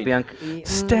 17. Baby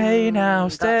Stay now,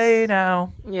 stay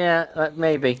now. Yeah,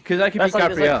 maybe. Because I could be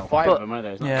Gabrielle. Five of them, are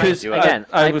there? Because again,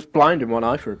 I was blind in one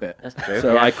eye for a bit. That's true.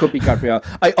 So I could be Gabrielle.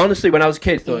 I honestly, when I was a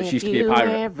kid, thought she used to be a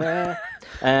pirate.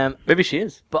 Maybe she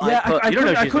is. But I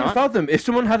couldn't fathom. If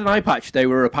someone had an eye patch, they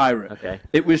were a pirate. Okay.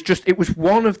 It was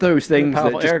one of those things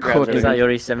that just couldn't. Is that your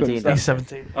East 17? East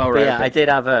 17. Oh, right. Yeah, I did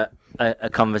have a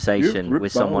conversation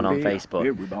with someone on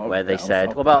Facebook where they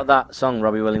said, "What about that song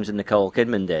Robbie Williams and Nicole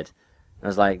Kidman did?" I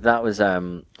was like, that was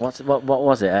what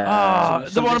was it?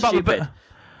 The one about the stupid.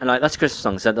 And like that's a Christmas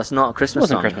song. So that's not a Christmas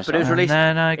Wasn't song. a Christmas But it was song. released.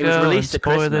 And then I it was go released and at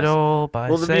Christmas. spoil it all by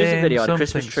Well, the music saying video had a something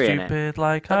Christmas tree in it. stupid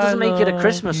like That doesn't make it a love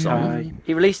Christmas you. song.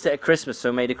 He released it at Christmas,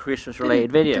 so made a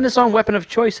Christmas-related video. Didn't the song "Weapon of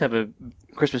Choice" have a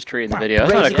Christmas tree in the video?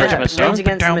 That's not a Rage Christmas song.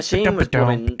 Against the Machine was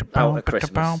coming out at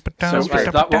Christmas. So is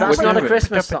that what That's we're not a doing?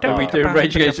 Christmas song. Are we doing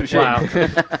Rage Against the Machine?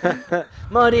 Wow.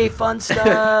 Muddy fun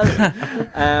stuff.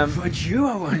 For you,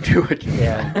 I won't do it.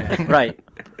 Yeah. Right.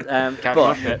 Can't But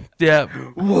rush it. Yeah.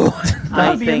 What? I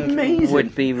That'd be think amazing.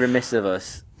 would be remiss of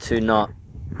us to not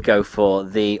go for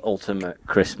the ultimate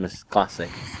Christmas classic.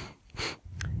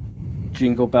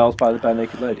 Jingle Bells by the Bare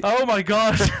Naked Ladies. Oh my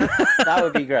god. That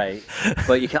would be great,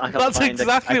 but I can't That's find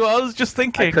exactly what I was just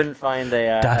thinking. I couldn't find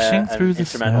Dashing an through the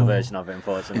instrumental snow. version of it,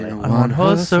 unfortunately. On one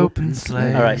horse open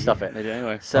sleigh. All right, stop it. They do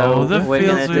anyway. So Oh, the we're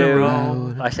fields gonna we do.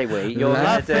 rode. I say we. You're gonna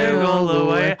Laughing do all the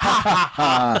way.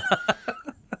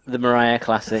 the Mariah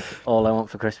classic. All I want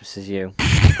for Christmas is you.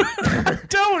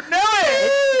 Don't know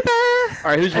it. All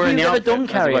right, who's Have wearing you the ever outfit? done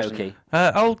That's the question.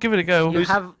 karaoke? I'll give it a go. You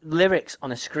have lyrics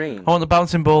on a screen. I want the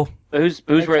bouncing ball. Who's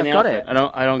wearing the I've got outfit? it.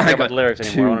 I don't care about the lyrics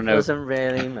anymore. I want to know. Doesn't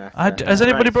really matter. Has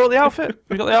anybody brought the outfit?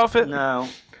 We got the outfit? No.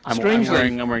 I'm Strangely,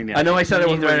 wearing the I know I said I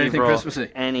wasn't Neither wearing of anything you brought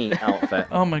Christmassy. Any outfit.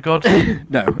 Oh my god.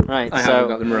 No, Right, I so haven't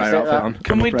got the Mariah is it outfit that? on.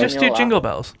 Can we just do jingle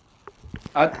bells?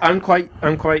 I'm quite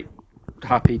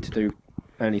happy to do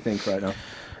anything right now.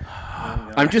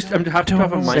 I'm happy to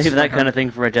have a mic. Save that kind of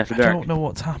thing for Right After I Dark. don't know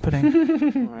what's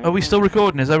happening. Are we still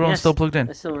recording? Is everyone Yes, still plugged in?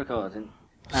 It's still recording.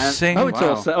 Sing Oh, it's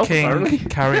all set up, King apparently.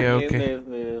 karaoke.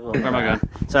 Move. Where am I going?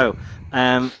 So,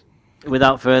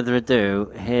 without further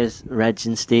ado, here's Reg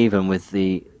and Stephen with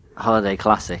the holiday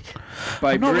classic.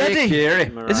 By I'm not Break ready. Here.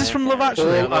 Is this from Love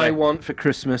Actually? All I Want for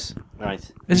Christmas. Right.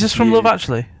 Is this from Love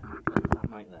Actually?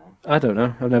 Right there. I don't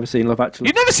know. I've never seen Love Actually.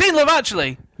 You've never seen Love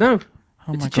Actually? No.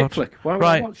 Oh It's my a chick god. flick. Why would I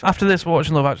Right, watch that? after this, we're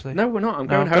watching Love Actually. No, we're not. I'm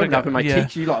No, going I've home gotta and having my yeah.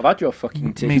 tea. You lot have had your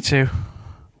fucking tea. Me too.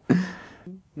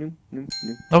 No.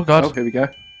 Oh god. Oh, here we go.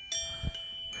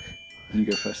 You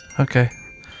go first. Okay.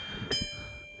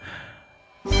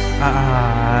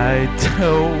 I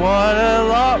don't want a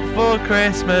lot for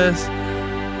Christmas.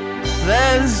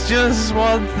 There's just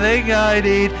one thing I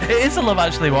need. It is a Love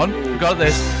Actually one. Got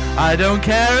this. I don't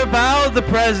care about the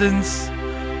presents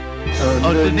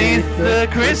underneath the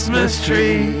Christmas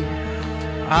tree.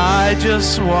 I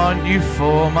just want you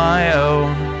for my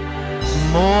own,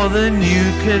 more than you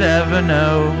could ever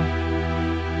know.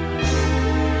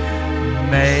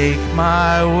 Make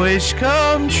my wish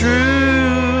come true.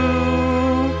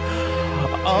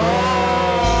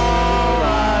 All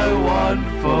I want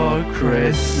for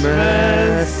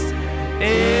Christmas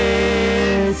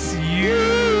is you.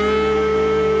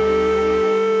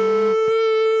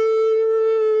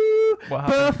 What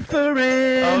happened?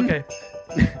 Buffering. Oh, okay.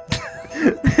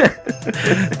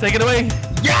 Take it away.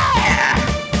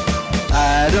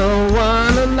 I don't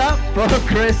want a lot for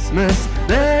Christmas.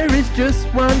 There is just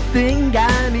one thing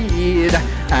I need.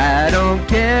 I don't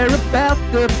care about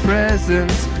the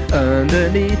presents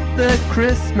underneath the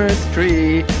Christmas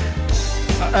tree.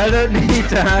 I don't need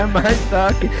to hang my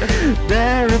stocking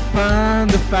there upon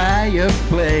the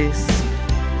fireplace.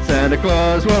 Santa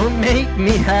Claus won't make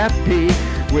me happy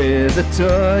with a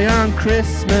toy on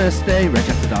Christmas Day. Right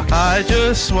after dark. I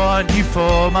just want you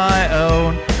for my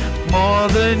own, more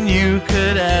than you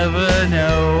could ever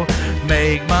know.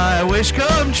 Make my wish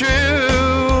come true.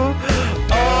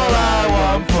 All I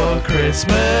want for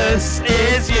Christmas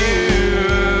is you.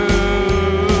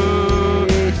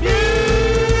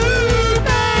 You,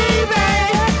 baby.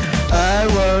 I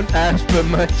won't ask for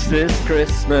much this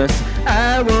Christmas.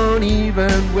 I won't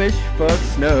even wish for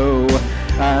snow.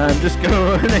 I'm just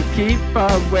gonna keep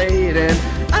on waiting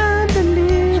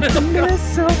underneath the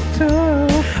mistletoe.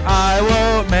 I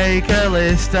won't make a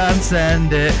list and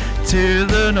send it to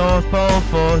the North Pole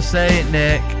for Saint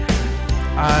Nick.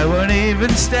 I won't even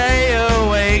stay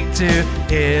awake to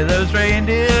hear those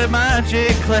reindeer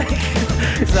magic click.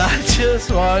 'Cause I just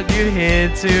want you here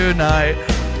tonight,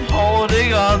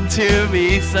 holding on to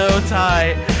me so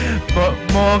tight. What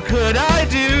more could I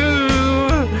do?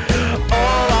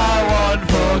 All I want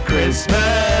for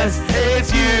Christmas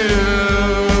is you.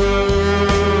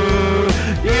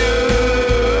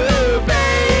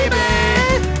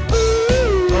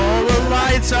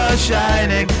 Are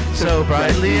shining so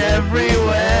brightly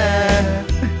everywhere.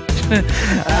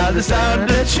 And the sound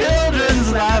of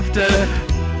children's laughter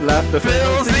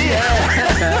fills the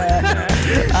air.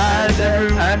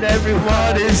 and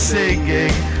everyone is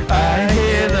singing. I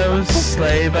hear those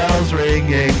sleigh bells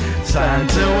ringing.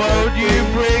 Santa, won't you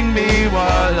bring me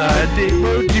what I need?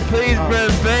 Won't you please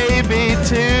bring baby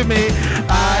to me?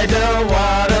 I don't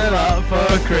want a lot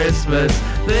for Christmas.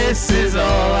 This is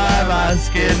all I'm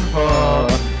asking for.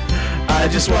 I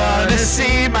just wanna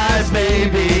see my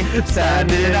baby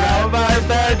standing out my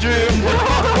bedroom door.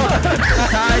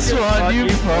 I just want you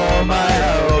for my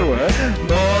own,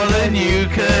 more than you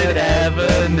could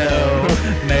ever know.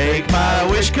 Make my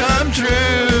wish come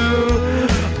true.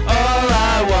 All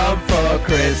I want for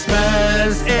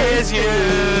Christmas is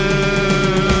you.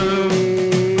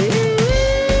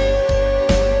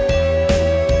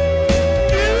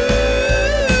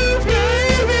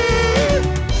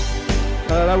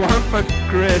 All I want for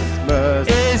Christmas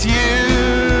is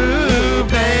you,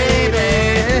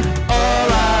 baby. All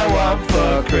I want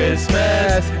for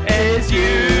Christmas is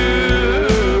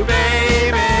you,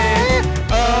 baby.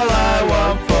 All I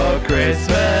want for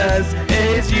Christmas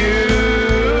is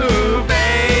you,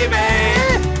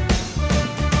 baby.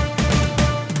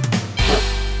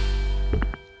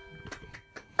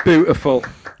 Beautiful.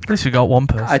 At least we got one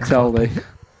person. I tell thee.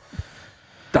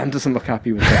 Dan doesn't look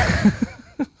happy with that.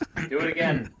 Do it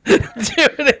again. Do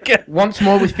it again. Once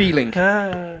more with feeling.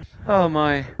 Oh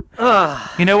my.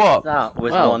 You know what? That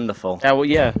was Wow. wonderful. Well,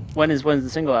 yeah. When's the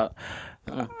single out?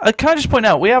 Can I just point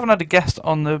out, we haven't had a guest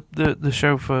on the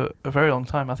show for a very long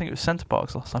time. I think it was Centre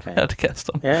Parks last time we had a guest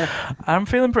on. Yeah. I'm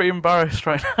feeling pretty embarrassed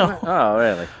right now. Oh,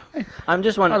 really? I'm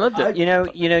just wondering. I loved it. You know,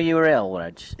 you were ill,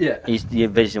 Reg. Yeah. Your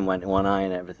vision went in one eye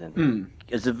and everything. Mm.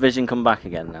 Has the vision come back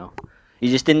again now? You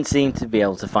just didn't seem to be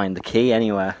able to find the key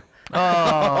anywhere.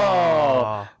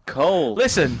 Oh, cold.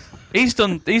 Listen, he's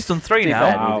done 3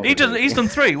 now. Wow. He's done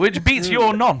 3, which beats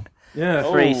your none. Yeah.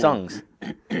 3 songs.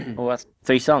 Oh, that's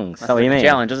 3 songs. That's what you mean?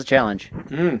 challenge. That's a challenge.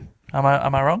 Mm. Am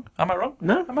I wrong? Am I wrong?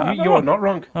 No, Am I you're wrong? not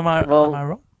wrong. Am I Well-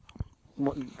 wrong?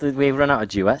 Did we run out of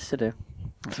duets to do?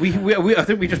 I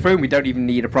think we just proven we don't even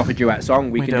need a proper duet song.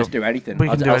 We can don't. just do anything. We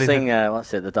can do I'll anything. sing,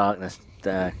 what's it, The Darkness,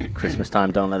 Christmas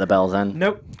Time, Don't Let the Bells End.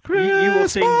 Nope. You will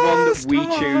sing one that we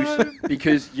choose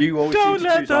because you always Don't seem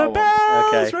to let choose the our one.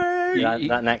 bells Okay. ring.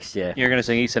 That next year. You're gonna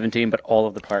sing E17, but all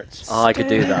of the parts. Oh, I could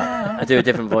do that. I do a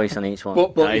different voice on each one.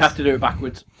 But Nice. you have to do it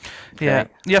backwards. Yeah,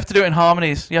 you have to do it in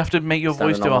harmonies. You have to make your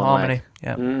Standing voice do on a one harmony. leg.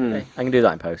 Yeah. Mm. I can do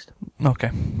that in post. Okay.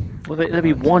 Well, there'll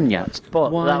be one yet.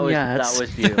 But One that yet. was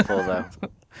beautiful, though.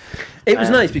 It was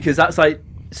nice because that's like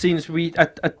seems we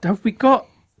have we got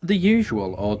the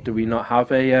usual or do we not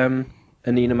have a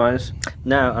Nina Myers?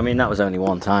 No, I mean, that was only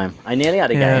one time. I nearly had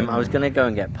a Yeah. game. I was going to go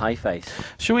and get Pie Face.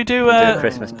 Should we do a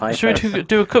Christmas pie Should face. we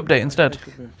do a cup date instead?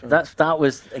 That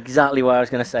was exactly what I was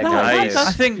going to say. Nice.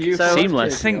 I think So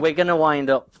Seamless. We're going to wind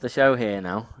up the show here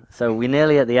now. So we're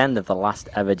nearly at the end of the last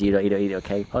ever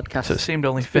G.E.E.K podcast. so. It seemed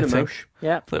only Bit of fitting mosh.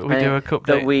 Yeah. that we do a cup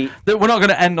that date. we We're not going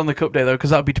to end on the cup day though, because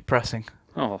that would be depressing.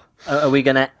 Oh, are we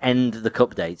going to end the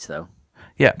cup dates though?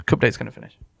 Yeah, cup date's going to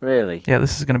finish. Really? Yeah,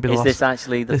 this is going to be the Is last. this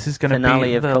actually the this is going to finale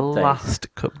be of the cup dates?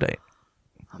 last cup date.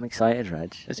 I'm excited,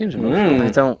 Reg. it seems emotional.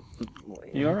 I don't.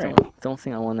 You all right? Don't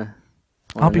think I want to.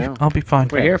 I'll be fine.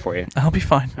 We're here for you. I'll be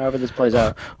fine. However this plays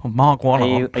out. Well, Mark one.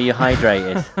 Are you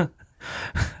hydrated?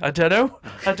 I don't know,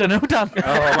 Dan.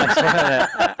 Oh, my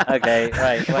God. Okay,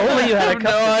 right. If only you had a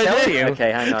cup to tell you.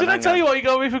 Okay, hang on. Did I tell you what you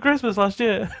got me for Christmas last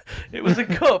year? It was a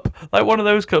cup, like one of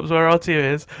those cups where RT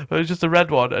is, but it was just a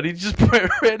red one, and he just put it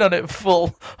written on it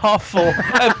full, half full,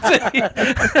 empty.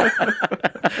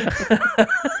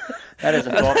 That is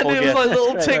a And thoughtful then it was gift. like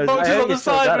little tick I boxes hope on you the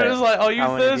still side, got and it it. was like, are you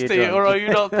How many have you thirsty drunk? or are you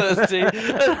not thirsty?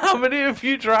 And how many of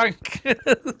you drank?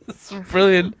 It's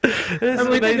brilliant. It's an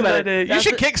we think amazing about it, idea. You that's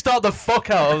should kickstart the fuck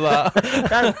out of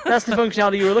that. That's the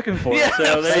functionality you were looking for. Yeah,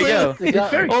 so there you go. It's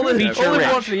very all true. in, Feature all in rich.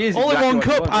 one, Actually is all in exactly one what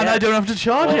you cup, want, and yeah. I don't have to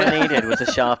charge All it. I needed was a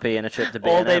Sharpie and a trip to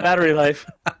B&M. All day battery life.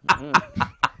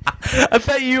 I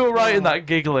bet you were right in that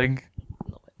giggling.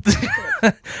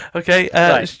 Okay,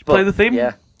 Right, play but- the theme.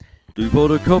 Yeah. He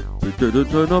bought a cup, it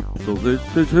didn't turn up, so this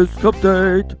is his cup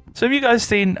date. So have you guys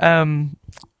seen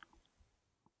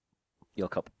Your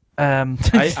cup. have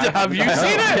you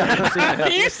seen it?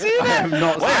 Have you seen it? I have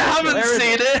not I haven't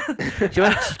seen it. Do you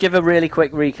want to just give a really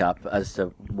quick recap as to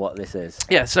what this is?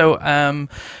 Yeah, so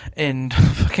in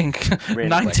fucking Really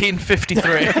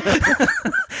 1953,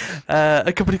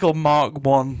 a company called Mark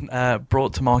One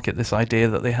brought to market this idea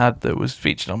that they had that was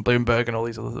featured on Bloomberg and all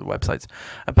these other websites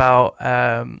about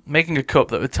making a cup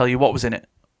that would tell you what was in it.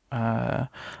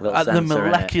 Little At the sensor in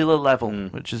it. molecular level,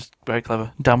 Mm. which is very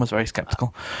clever. Dan was very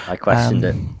skeptical. I questioned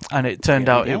it. And it turned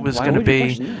out it was Why going to would you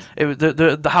be question this? it was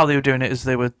the how they were doing it is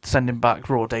they were sending back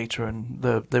raw data and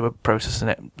they were processing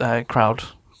it crowd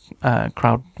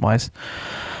wise.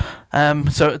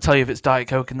 So it'll tell you if it's Diet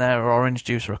Coke in there or orange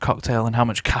juice or a cocktail and how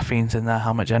much caffeine's in there,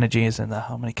 how much energy is in there,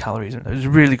 how many calories. It was a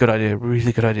really good idea.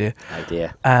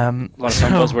 Idea. A lot of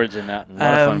fun buzzwords in that. A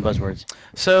lot of fun buzzwords.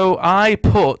 So I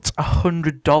put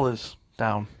 $100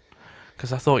 down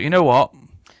because I thought, you know what?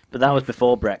 But that was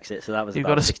before Brexit, so that was You've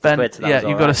about got to 60 spend. quid, so that Yeah, was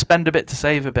you've all got to right. spend a bit to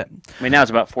save a bit. I mean, now it's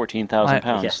about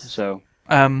 £14,000. Yes. So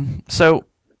So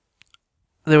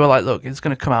they were like, look, it's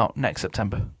going to come out next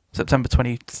September. September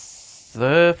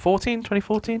 2014?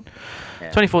 2014? Yeah.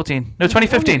 2014. No,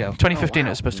 2015. ago. 2015 Oh, wow.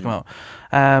 it was supposed to come out.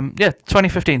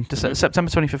 2015. September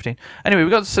 2015. Anyway, we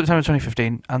got to September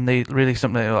 2015 and they released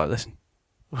something. They were like, listen,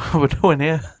 we're nowhere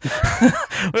near.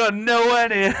 We're nowhere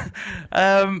near.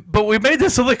 But we made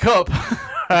this other cup.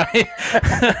 Right?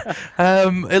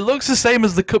 It looks the same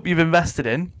as the cup you've invested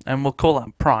in, and we'll call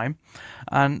that Prime.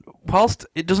 And whilst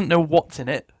it doesn't know what's in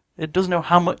it, it does know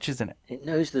how much is in it. It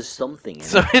knows there's something in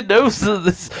So it. it knows that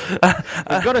this.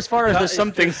 we've got as far as the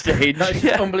something stage. That's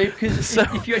unbelievable, because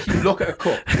if you actually look at a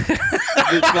cup,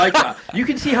 it's like that. You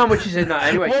can see how much is in that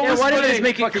anyway. What was why didn't funny-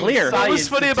 they just make it clear? What was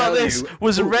funny about this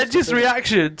was Reg's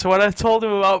reaction to when I told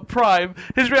him about Prime.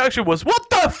 His reaction was, "What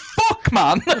the fuck,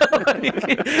 man?"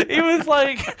 He was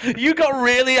like, "You got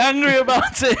really angry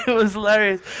about it." It was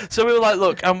hilarious. So we were like,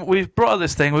 "Look, we've brought out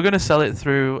this thing. We're going to sell it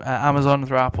through Amazon,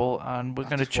 through Apple, and we're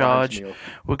going to charge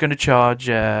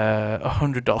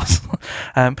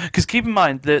 $100. Because keep in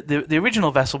mind, the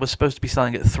original vessel was supposed to be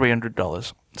selling at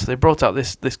 $300. So they brought out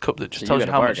this cup that just tells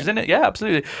you how much is in it. Yeah,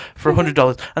 absolutely, for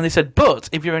 $100. And they said, but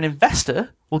if you're an investor,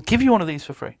 we'll give you one of these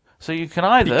for free. So you can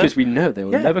either, because we know they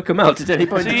will never come out at any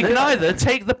point. So you can either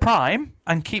take the Prime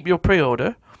and keep your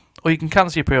pre-order, or you can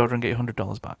cancel your pre-order and get your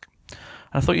 $100 back. And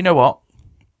I thought, you know what?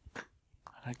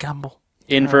 I gamble.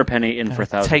 In for a penny, in for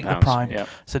 £1,000. Take the Prime. Yep.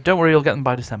 So don't worry, you'll get them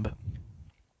by December.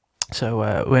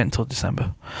 So wait until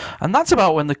December. And that's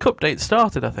about when the cup date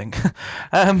started, I think.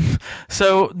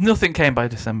 So nothing came by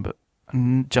December.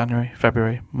 January,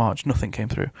 February, March, nothing came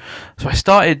through. So I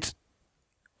started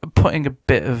putting a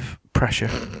bit of pressure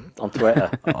on Twitter.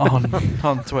 on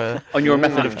Twitter. On your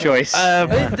method of choice.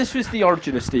 This was the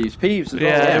origin of Steve's Peeves as well.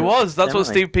 Yeah, it was. That's what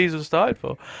Definitely. Steve Pease was started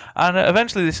for. And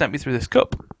eventually they sent me through this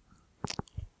cup.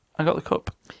 I got the cup.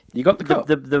 You got the cup.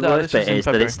 The No, worst this was bit in is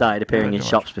that February. it started appearing in February,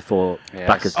 shops before Yes.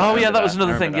 backers. Oh yeah, remember that was that.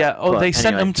 another I thing. remember Yeah. Oh, But they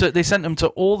sent anyway. them to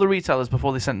all the retailers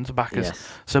before they sent them to backers. Yes.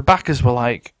 So backers were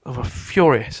like, were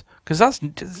furious because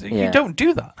you Yeah. don't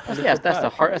do that. Yes, that's the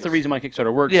heart. That's the reason why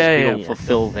Kickstarter works. Yeah, is yeah, people yeah.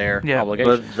 fulfill their Yeah.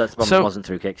 obligations. But that's the problem. So- Wasn't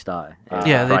through Kickstarter. It was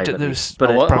Yeah, privately. there was.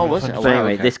 But was it? but wow,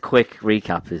 anyway, okay. this quick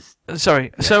recap is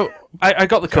Sorry. So I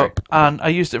got the cup and I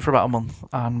used it for about a month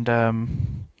and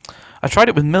I tried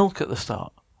it with milk at the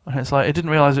start. And it's like, I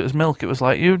didn't realise it was milk. It was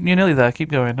like, you're nearly there,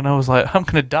 keep going. And I was like, I'm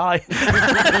going to die.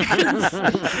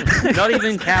 Not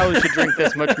even cows should drink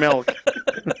this much milk.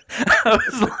 I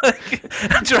was like,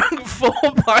 I drank 4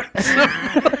 pints of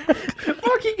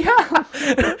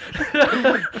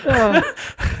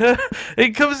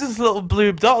It comes this little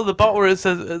blue dot at the bottom where it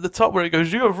says, at the top where it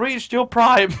goes, you have reached your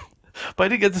prime. But I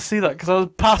didn't get to see that because I was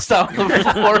passed out on the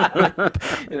floor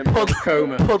in a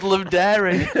coma. puddle of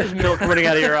dairy. There's milk running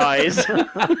out of your eyes.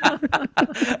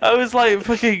 I was like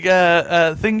fucking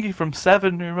Thingy from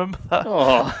Seven. You remember that?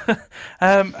 Oh.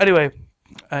 Anyway,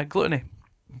 gluttony.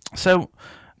 So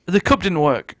the cup didn't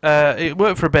work. It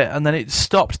worked for a bit, and then it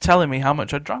stopped telling me how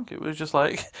much I drank. It was just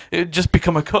like it had just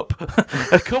become a cup,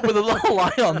 a cup with a little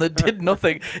light on that did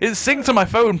nothing. It synced to my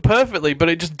phone perfectly, but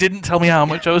it just didn't tell me how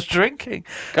much I was drinking.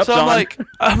 Cup's so on.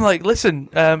 I'm like, listen,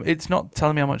 it's not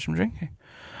telling me how much I'm drinking.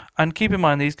 And keep in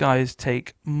mind, these guys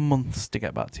take months to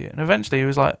get back to you. And eventually, he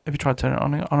was like, "Have you tried turning it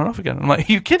on and off again?" I'm like,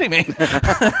 "Are you kidding me?"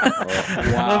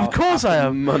 Wow. Of course I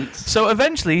am. Months. So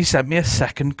eventually, he sent me a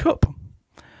second cup.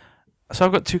 So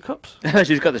I've got 2 cups.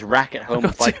 She's got this rack at home I've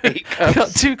with got like 8 I got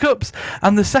cups. 2 cups,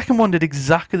 and the second one did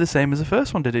exactly the same as the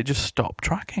first one did. It just stopped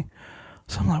tracking.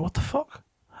 So I'm like, "What the fuck?"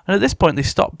 And at this point, they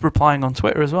stopped replying on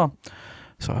Twitter as well.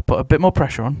 So I put a bit more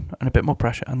pressure on, and a bit more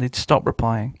pressure, and they'd stop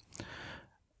replying.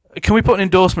 Can we put an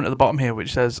endorsement at the bottom here,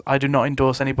 which says, "I do not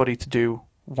endorse anybody to do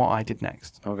what I did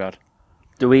next." Oh god.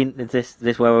 is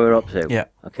this where we're up to? Yeah.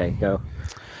 Okay, go.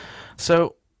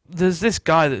 So there's this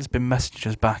guy that's been messaging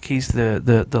us back. He's the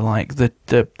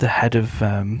head of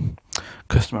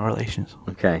customer relations.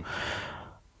 Okay.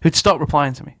 Who'd stopped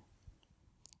replying to me.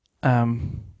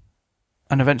 And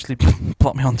eventually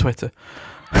blocked me on Twitter.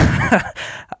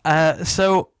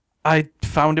 So I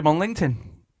found him on LinkedIn.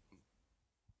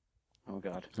 Oh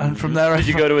god. And from there, Did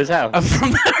you go to his house? And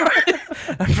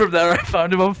from there, I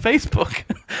found him on Facebook.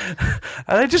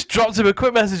 And I just dropped him a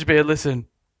quick message being, "Listen,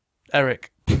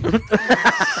 Eric."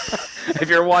 if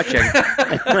you're watching.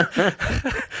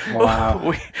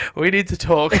 Wow. We need to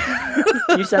talk.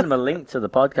 You sent him a link to the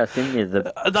podcast, didn't you?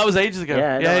 That was ages ago.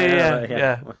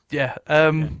 Yeah.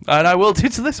 And I will do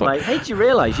to this one. Like, hey, do you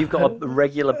realise you've got a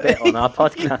regular bit on our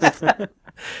podcast?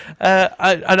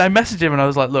 I messaged him and I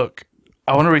was like, look,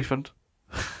 I want a refund.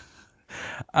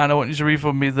 And I want you to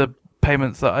refund me the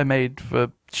payments that I made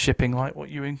for shipping, like what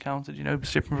you encountered,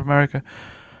 shipping from America.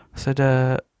 I said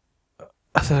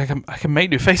I can make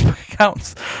new Facebook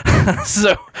accounts.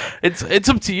 So it's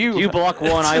up to you. You block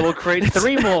one, I will create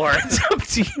 3 more.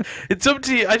 It's up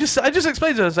to you. I just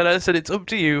explained to her. I said it's up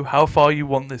to you how far you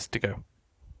want this to go.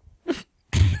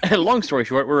 Long story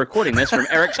short, we're recording this from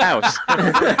Eric's house.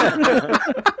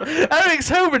 Eric's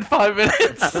home in 5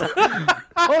 minutes.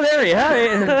 Oh, there he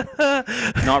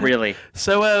is. Not really.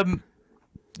 So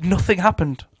nothing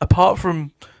happened apart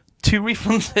from 2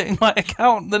 refunds hitting my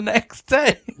account the next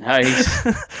day. Nice.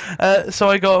 So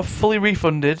I got fully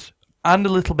refunded and a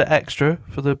little bit extra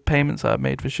for the payments I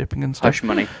made for shipping and stuff. Hush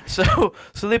money. So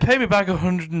they paid me back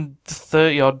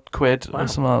 130 odd quid or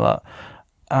something like that.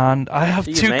 And I have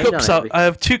So 2 you made cups on out. it. I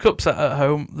have 2 cups at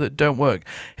home that don't work.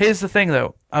 Here's the thing,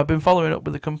 though. I've been following up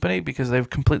with the company because they've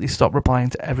completely stopped replying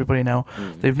to everybody now.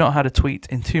 They've not had a tweet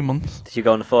in 2 months. Did you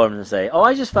go on the forums and say, "Oh,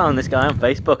 I just found this guy on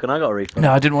Facebook and I got a refund"?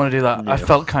 No, I didn't want to do that. No. I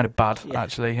felt kind of bad,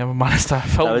 actually. I'm honest. I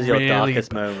felt That was your really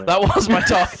darkest moment. That was my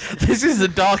dark. This is the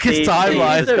darkest Steve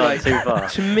timeline. has gone too far.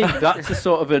 To me, that's a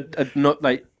sort of a not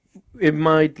like in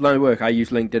my line of work. I use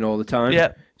LinkedIn all the time.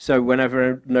 Yeah. So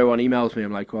whenever no one emails me,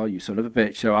 I'm like, "Well, you son of a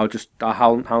bitch!" So I'll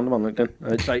hound them on LinkedIn.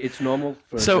 It's like it's normal.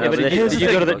 So, Yeah, but did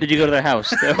you go to their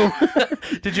house? Though?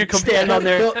 Did you come stand on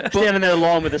their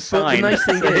lawn with a But sign? the nice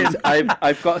thing is,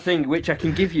 I've got a thing which I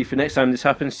can give you for next time this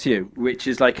happens to you, which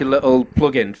is like a little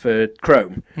plugin for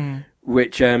Chrome,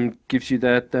 which gives you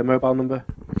their mobile number.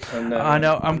 And, I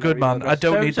know, I'm good, man. I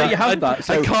don't need so that. You have that.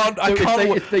 So,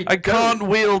 I can't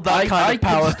wield that kind of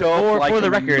power. For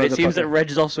the record, it seems that Reg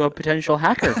is also a potential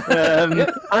hacker.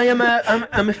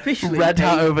 I'm officially Red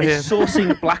hat over here.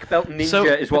 sourcing black belt ninja So,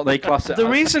 is what they class it the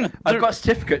as. reason- I've got a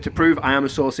certificate to prove I am a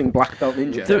sourcing black belt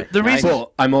ninja. The reason-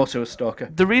 but I'm also a stalker.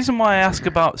 The reason why I ask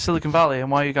about Silicon Valley and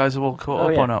why you guys are all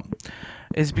caught up on it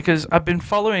is because I've been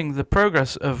following the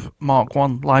progress of Mark I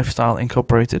Lifestyle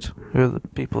Incorporated, who are the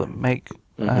people that make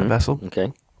Vessel.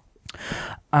 Okay.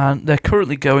 And they're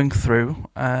currently going through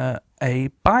a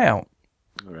buyout.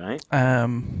 Right.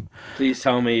 Please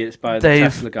tell me it's by the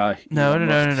Tesla guy. No.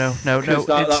 Because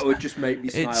that would just make me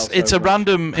smile. It's a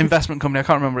random investment company. I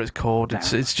can't remember what it's called.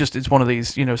 It's one of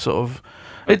these, sort of.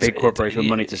 A big corporation with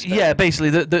money to spend. Yeah, basically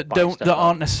that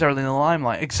aren't necessarily in the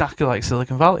limelight, exactly like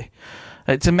Silicon Valley.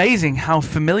 It's amazing how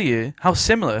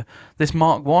similar this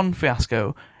Mark I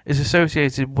fiasco is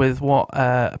associated with what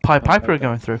Pied Piper are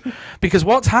going through. Because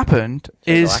what's happened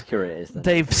is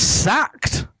they've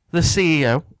sacked the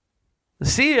CEO. The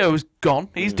CEO's gone.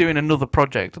 He's doing another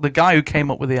project. The guy who came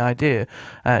up with the idea,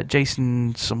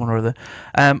 Jason someone or other,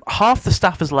 half the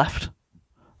staff has left.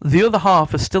 The other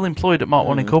half are still employed at Mark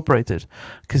I Incorporated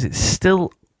because it's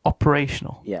still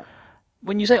operational. Yeah.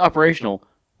 When you say operational,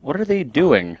 what are they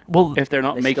doing? Well, if they're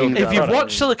not making. If you've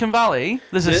watched Silicon Valley,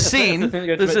 there's a scene.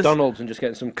 There's McDonald's and just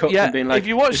getting some cups and being like, if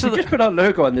you watch just put our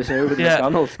logo on this over the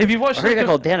McDonald's. If you watch, I heard a guy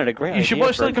called Dan had a great you should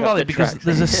watch Silicon Valley because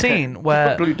there's a scene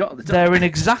where they're in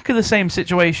exactly the same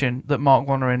situation that Mark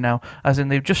I are in now, as in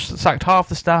they've just sacked half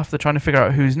the staff. They're trying to figure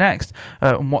out who's next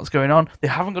and what's going on. They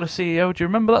haven't got a CEO. Do you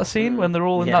remember that scene when they're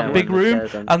all in that big room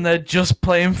and they're just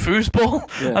playing foosball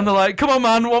and they're like, "Come on,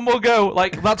 man, one more go."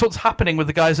 Like that's what's happening with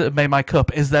the guys that have made my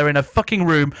cup. Is they're in a fucking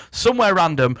room somewhere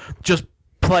random just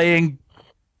playing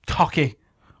hockey.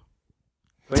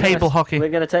 Hockey. We're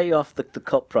going to take you off the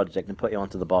cup project and put you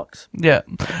onto the box. Yeah.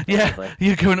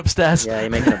 You're going upstairs. Yeah, you're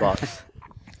making a box.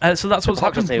 So that's what's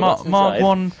happened. Mark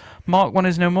I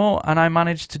is no more, and I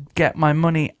managed to get my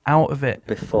money out of it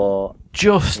before.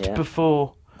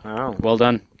 Wow. Well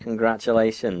done.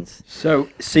 Congratulations. So,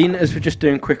 seeing as we're just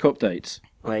doing quick updates.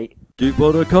 Wait. Steve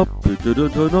bought a cup, it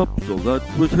didn't turn up, so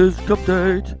that was his cup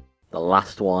date. The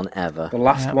last one ever. The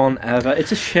last one ever.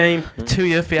 It's a shame.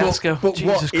 2-year fiasco. But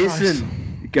Jesus what Christ.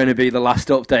 isn't going to be the last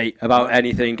update about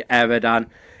anything ever, Dan?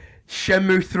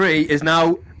 Shenmue 3 is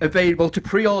now available to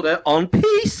pre-order on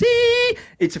PC.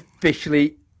 It's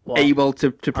officially able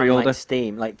to pre-order. Like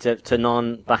Steam, like to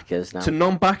non-backers now. To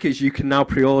non-backers, you can now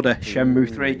pre-order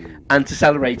Shenmue 3. And to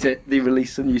celebrate it, they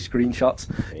released some new screenshots.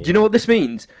 Do you know what this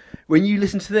means? When you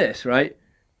listen to this, right,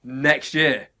 next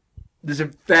year, there's a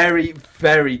very,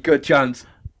 very good chance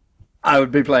I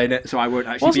would be playing it, so I won't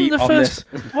actually be on this.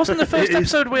 Wasn't the first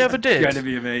episode we ever did? It's going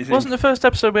to be amazing. Wasn't the first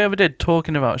episode we ever did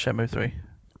talking about Shenmue 3?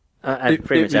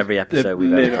 Pretty much every episode we've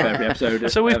Name ever of every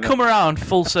episode. So we've ever. come around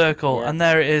full circle, Yeah. and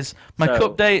there it is. My So-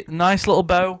 cup date, nice little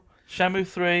bow. Shamu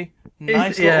 3,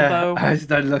 nice little bow.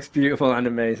 That looks beautiful and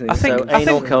amazing. I think- So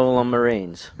anal colon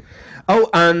marines. Oh,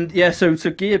 and yeah, so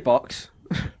Gearbox,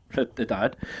 the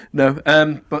dad. No,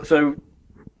 but so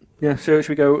yeah, so should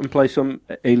we go and play some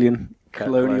Alien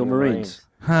Colonial Marines?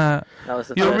 Huh. That was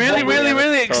the You're first really, thing we really, ever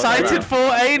really talked excited about.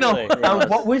 for anal. Really? And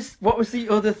what was the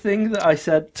other thing that I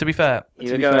said? To be fair,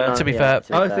 You were going on- to be yeah, fair,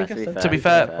 Oh, I think I said to be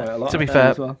fair, quite a lot to be of them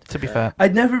fair, as well. to be fair. I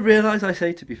never realised I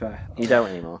say to be fair. You don't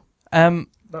anymore. That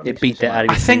It makes beat me that out of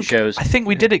I your think shows. I think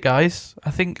we did it, guys. I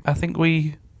think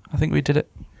we did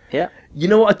it. Yeah. You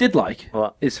know what I did like?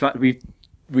 What? Is the fact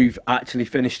we've actually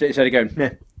finished it instead of going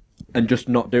meh, and just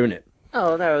not doing it.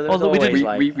 Oh no, Although we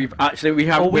didn't- We've actually we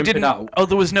have Oh, we wimped didn't. out. Oh,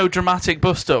 there was no dramatic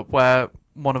bust up where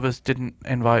one of us didn't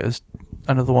invite us,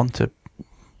 another one to.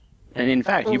 And in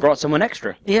fact, you brought someone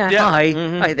extra. Yeah. Yeah.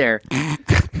 Hi there.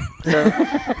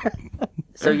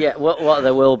 So yeah, what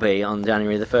there will be on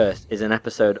January the 1st is an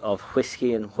episode of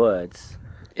Whiskey and Words.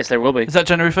 Yes, there will be. Is that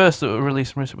January 1st that we'll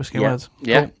release Whiskey Yeah. Words?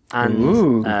 Yeah.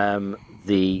 Ooh. And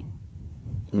the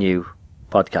new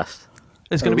podcast.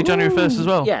 It's going to be January 1st as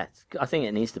well. Yeah, I think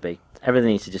it needs to be. Everything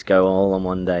needs to just go all on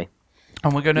one day.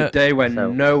 And we're going The to. day when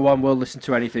So- no one will listen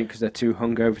to anything because they're too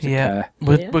hungover to Yeah, care.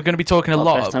 we're Yeah. going to be talking a Well,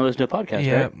 lot. best time to listen to a podcast,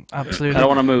 Yeah, right? absolutely. I don't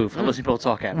want to move. I'm listening to people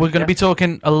talk at me. We're going to be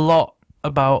talking a lot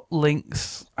about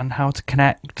links and how to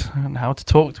connect and how to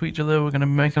talk to each other. We're going to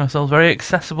be making ourselves very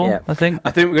accessible, Yeah. I think. I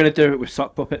think we're going to do it with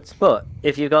sock puppets. But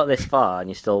if you've got this far and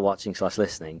you're still watching /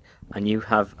 listening, and you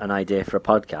have an idea for a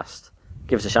podcast,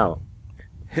 give us a shout.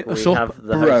 Hit We us up, have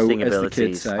the bro, hosting as the abilities.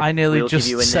 kids say. I nearly We'll give just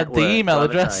you a said the network email to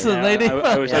address to the advertise.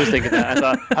 lady. I was thinking that. I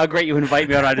thought, how great you invite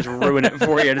me on, I just ruin it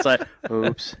for you. And it's like,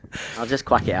 oops. I'll just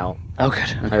quack it out. Oh,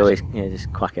 good. I always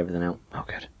just quack everything out. Oh,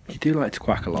 good. You do like to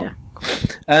quack a lot.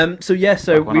 Yeah. So yeah,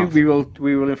 so Quack one off.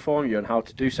 we will inform you on how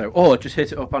to do so, or just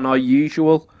hit it up on our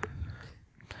usual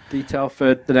detail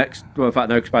for the next. Well, in fact,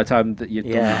 no, 'cause by the time that you've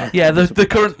done that, Yeah, the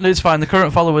current it's fine. The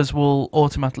current followers will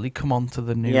automatically come on to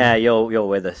the new. Yeah, you're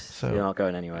with us. So- You're not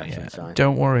going anywhere. Yeah, Sunshine.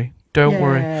 don't worry. Don't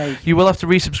worry. Yay. You will have to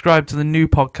resubscribe to the new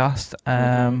podcast,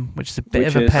 which is a bit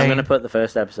Which of a is- I'm pain. going to put the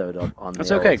first episode up on. That's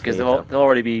the okay, old because feed, they'll though.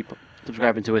 already be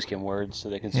subscribing to Whiskey and Words, so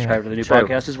they can Yeah. subscribe to the new True.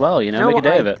 podcast as well, you know, You make a what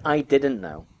day of it. I didn't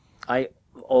know. I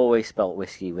always spelt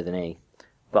whiskey with an E,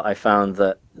 but I found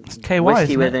that KY, whiskey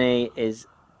isn't with it? an E is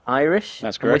Irish.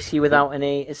 That's and correct. Whiskey without an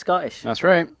E is Scottish. That's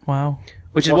right. Wow.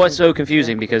 Which is what's so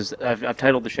confusing, because I've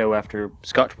titled the show after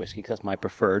Scotch whiskey, because that's my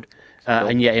preferred.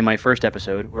 And yet in my first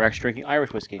episode, we're actually drinking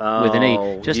Irish whiskey with an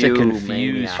Oh, E, just to you confuse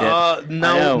maniac. shit.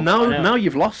 now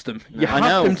you've lost them. You I had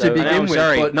know, them to I know, begin with,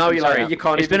 sorry. but now I'm you're sorry. like you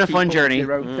can't. It's even been a keep fun up with journey.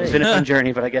 your own thing. It's been a fun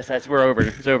journey, but I guess we're over.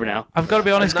 It's over now. I've got to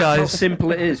be honest, And that's how guys.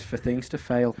 simple it is for things to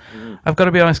fail. I've got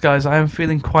to be honest, guys. I am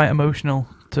feeling quite emotional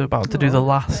to do the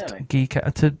last really? geek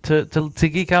to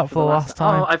geek out for the last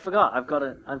time. Oh, I forgot.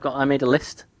 I made a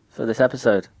list for this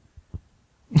episode.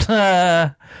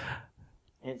 Oh,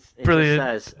 It Brilliant.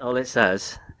 says all it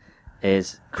says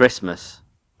is Christmas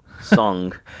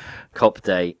song, cup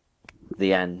date,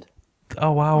 the end.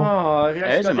 oh wow. Oh, have you It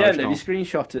actually is got the end? Have emotional. you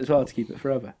screenshot it as well to keep it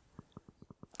forever?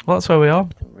 Well, that's where we are.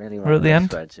 Didn't really We're at the write end.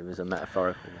 this, Reg, it was a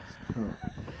metaphorical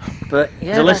list. But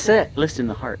yeah, It's a that's list, it. list in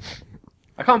the heart.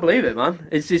 I can't believe it, man.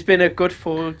 It's been a good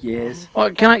 4 years. Well,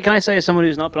 can I say, as someone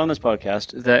who's not been on this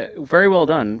podcast, that very well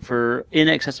done for in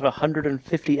excess of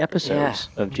 150 episodes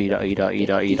of G.E.E.K. And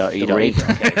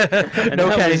No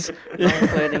that K. was- Not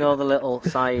including all the little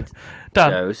side Dan,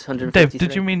 shows. Dave, 153.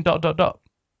 did you mean ... Did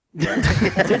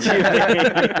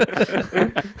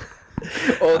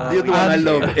Or the other one I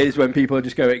love is when people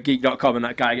just go at geek.com and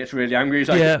that guy gets really angry. He's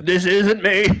like, Yeah. this isn't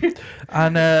me.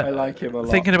 And I like him a lot.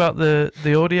 thinking about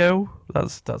the audio,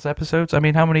 that's episodes. I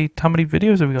mean, how many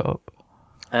videos have we got up?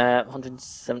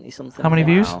 170 something. How many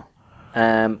views?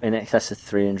 In excess of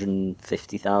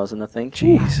 350,000, I think.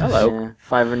 Jesus. Yeah,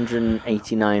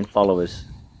 589 followers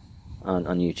on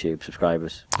YouTube,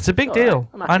 subscribers. It's a big Alright, deal,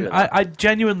 I'm happy and with that. I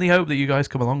genuinely hope that you guys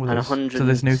come along with And us to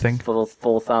this new thing.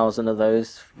 4,000 of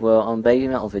those were on baby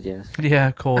metal videos. Yeah,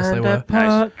 of course they And were. a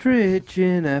partridge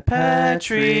in a pear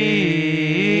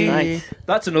tree. Nice.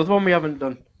 That's another one we haven't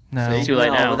done. No. It's too late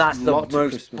No, now. but that's the Lots of most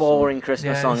Christmas boring songs.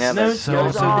 Christmas Yeah, song it's ever. so Goes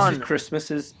This is on.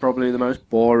 Christmas is probably the most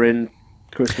boring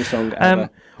Christmas song ever.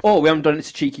 We haven't done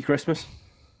It's a Cheeky Christmas.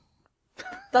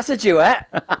 That's a duet.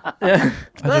 Yeah.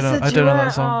 I don't know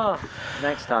that song. Oh,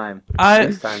 next time. I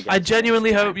Next time, I guys.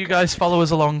 genuinely hope you guys follow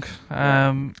us along.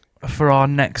 for our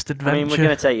next I adventure. mean, we're going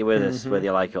to take you with us, whether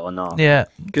you like it or not. Yeah,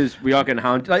 because we are going to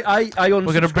hound. Like I gonna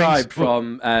bring unsubscribed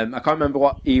from. I can't remember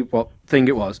what thing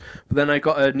it was, but then I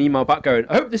got an email back going,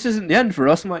 "I hope this isn't the end for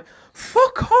us." I'm like,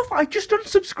 "Fuck off! I just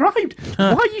unsubscribed.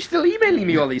 Why are you still emailing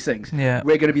me all these things?" Yeah.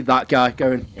 We're going to be that guy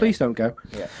going, "Please don't go."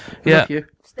 Yeah. We love you.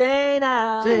 Stay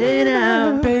now. Stay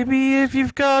now. baby, if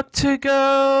you've got to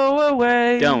go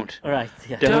away, Don't. All right.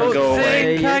 Yeah. Don't go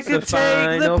away. think I It's could the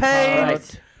take the final pain.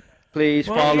 part. Please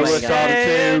Won't follow you us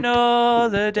stay on to.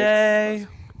 another day.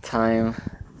 Time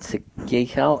to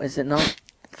geek out, is it not?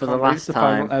 For the It's last the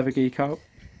time. final ever geek out.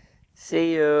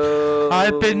 See you.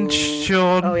 I've been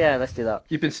Sean. Oh yeah, let's do that.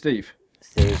 You've been Steve.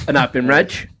 Steve. And I've been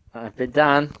Reg. I've been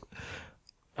Dan.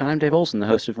 And I'm Dave Olson, the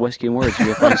host of Whiskey and Words.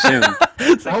 You'll find soon.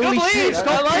 Holy shit!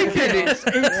 Stop liking it.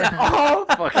 It's all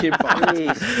fucking bad.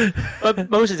 Jeez. But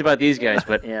mostly it's about these guys,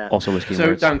 but Yeah. also Whiskey and So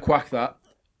Words. Dan, quack that.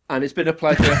 And it's been a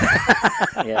pleasure.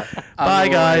 Yeah. Bye,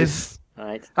 guys. All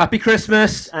right. Happy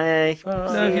Christmas. Hey.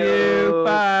 Love you.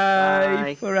 Bye.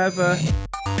 Bye. Forever.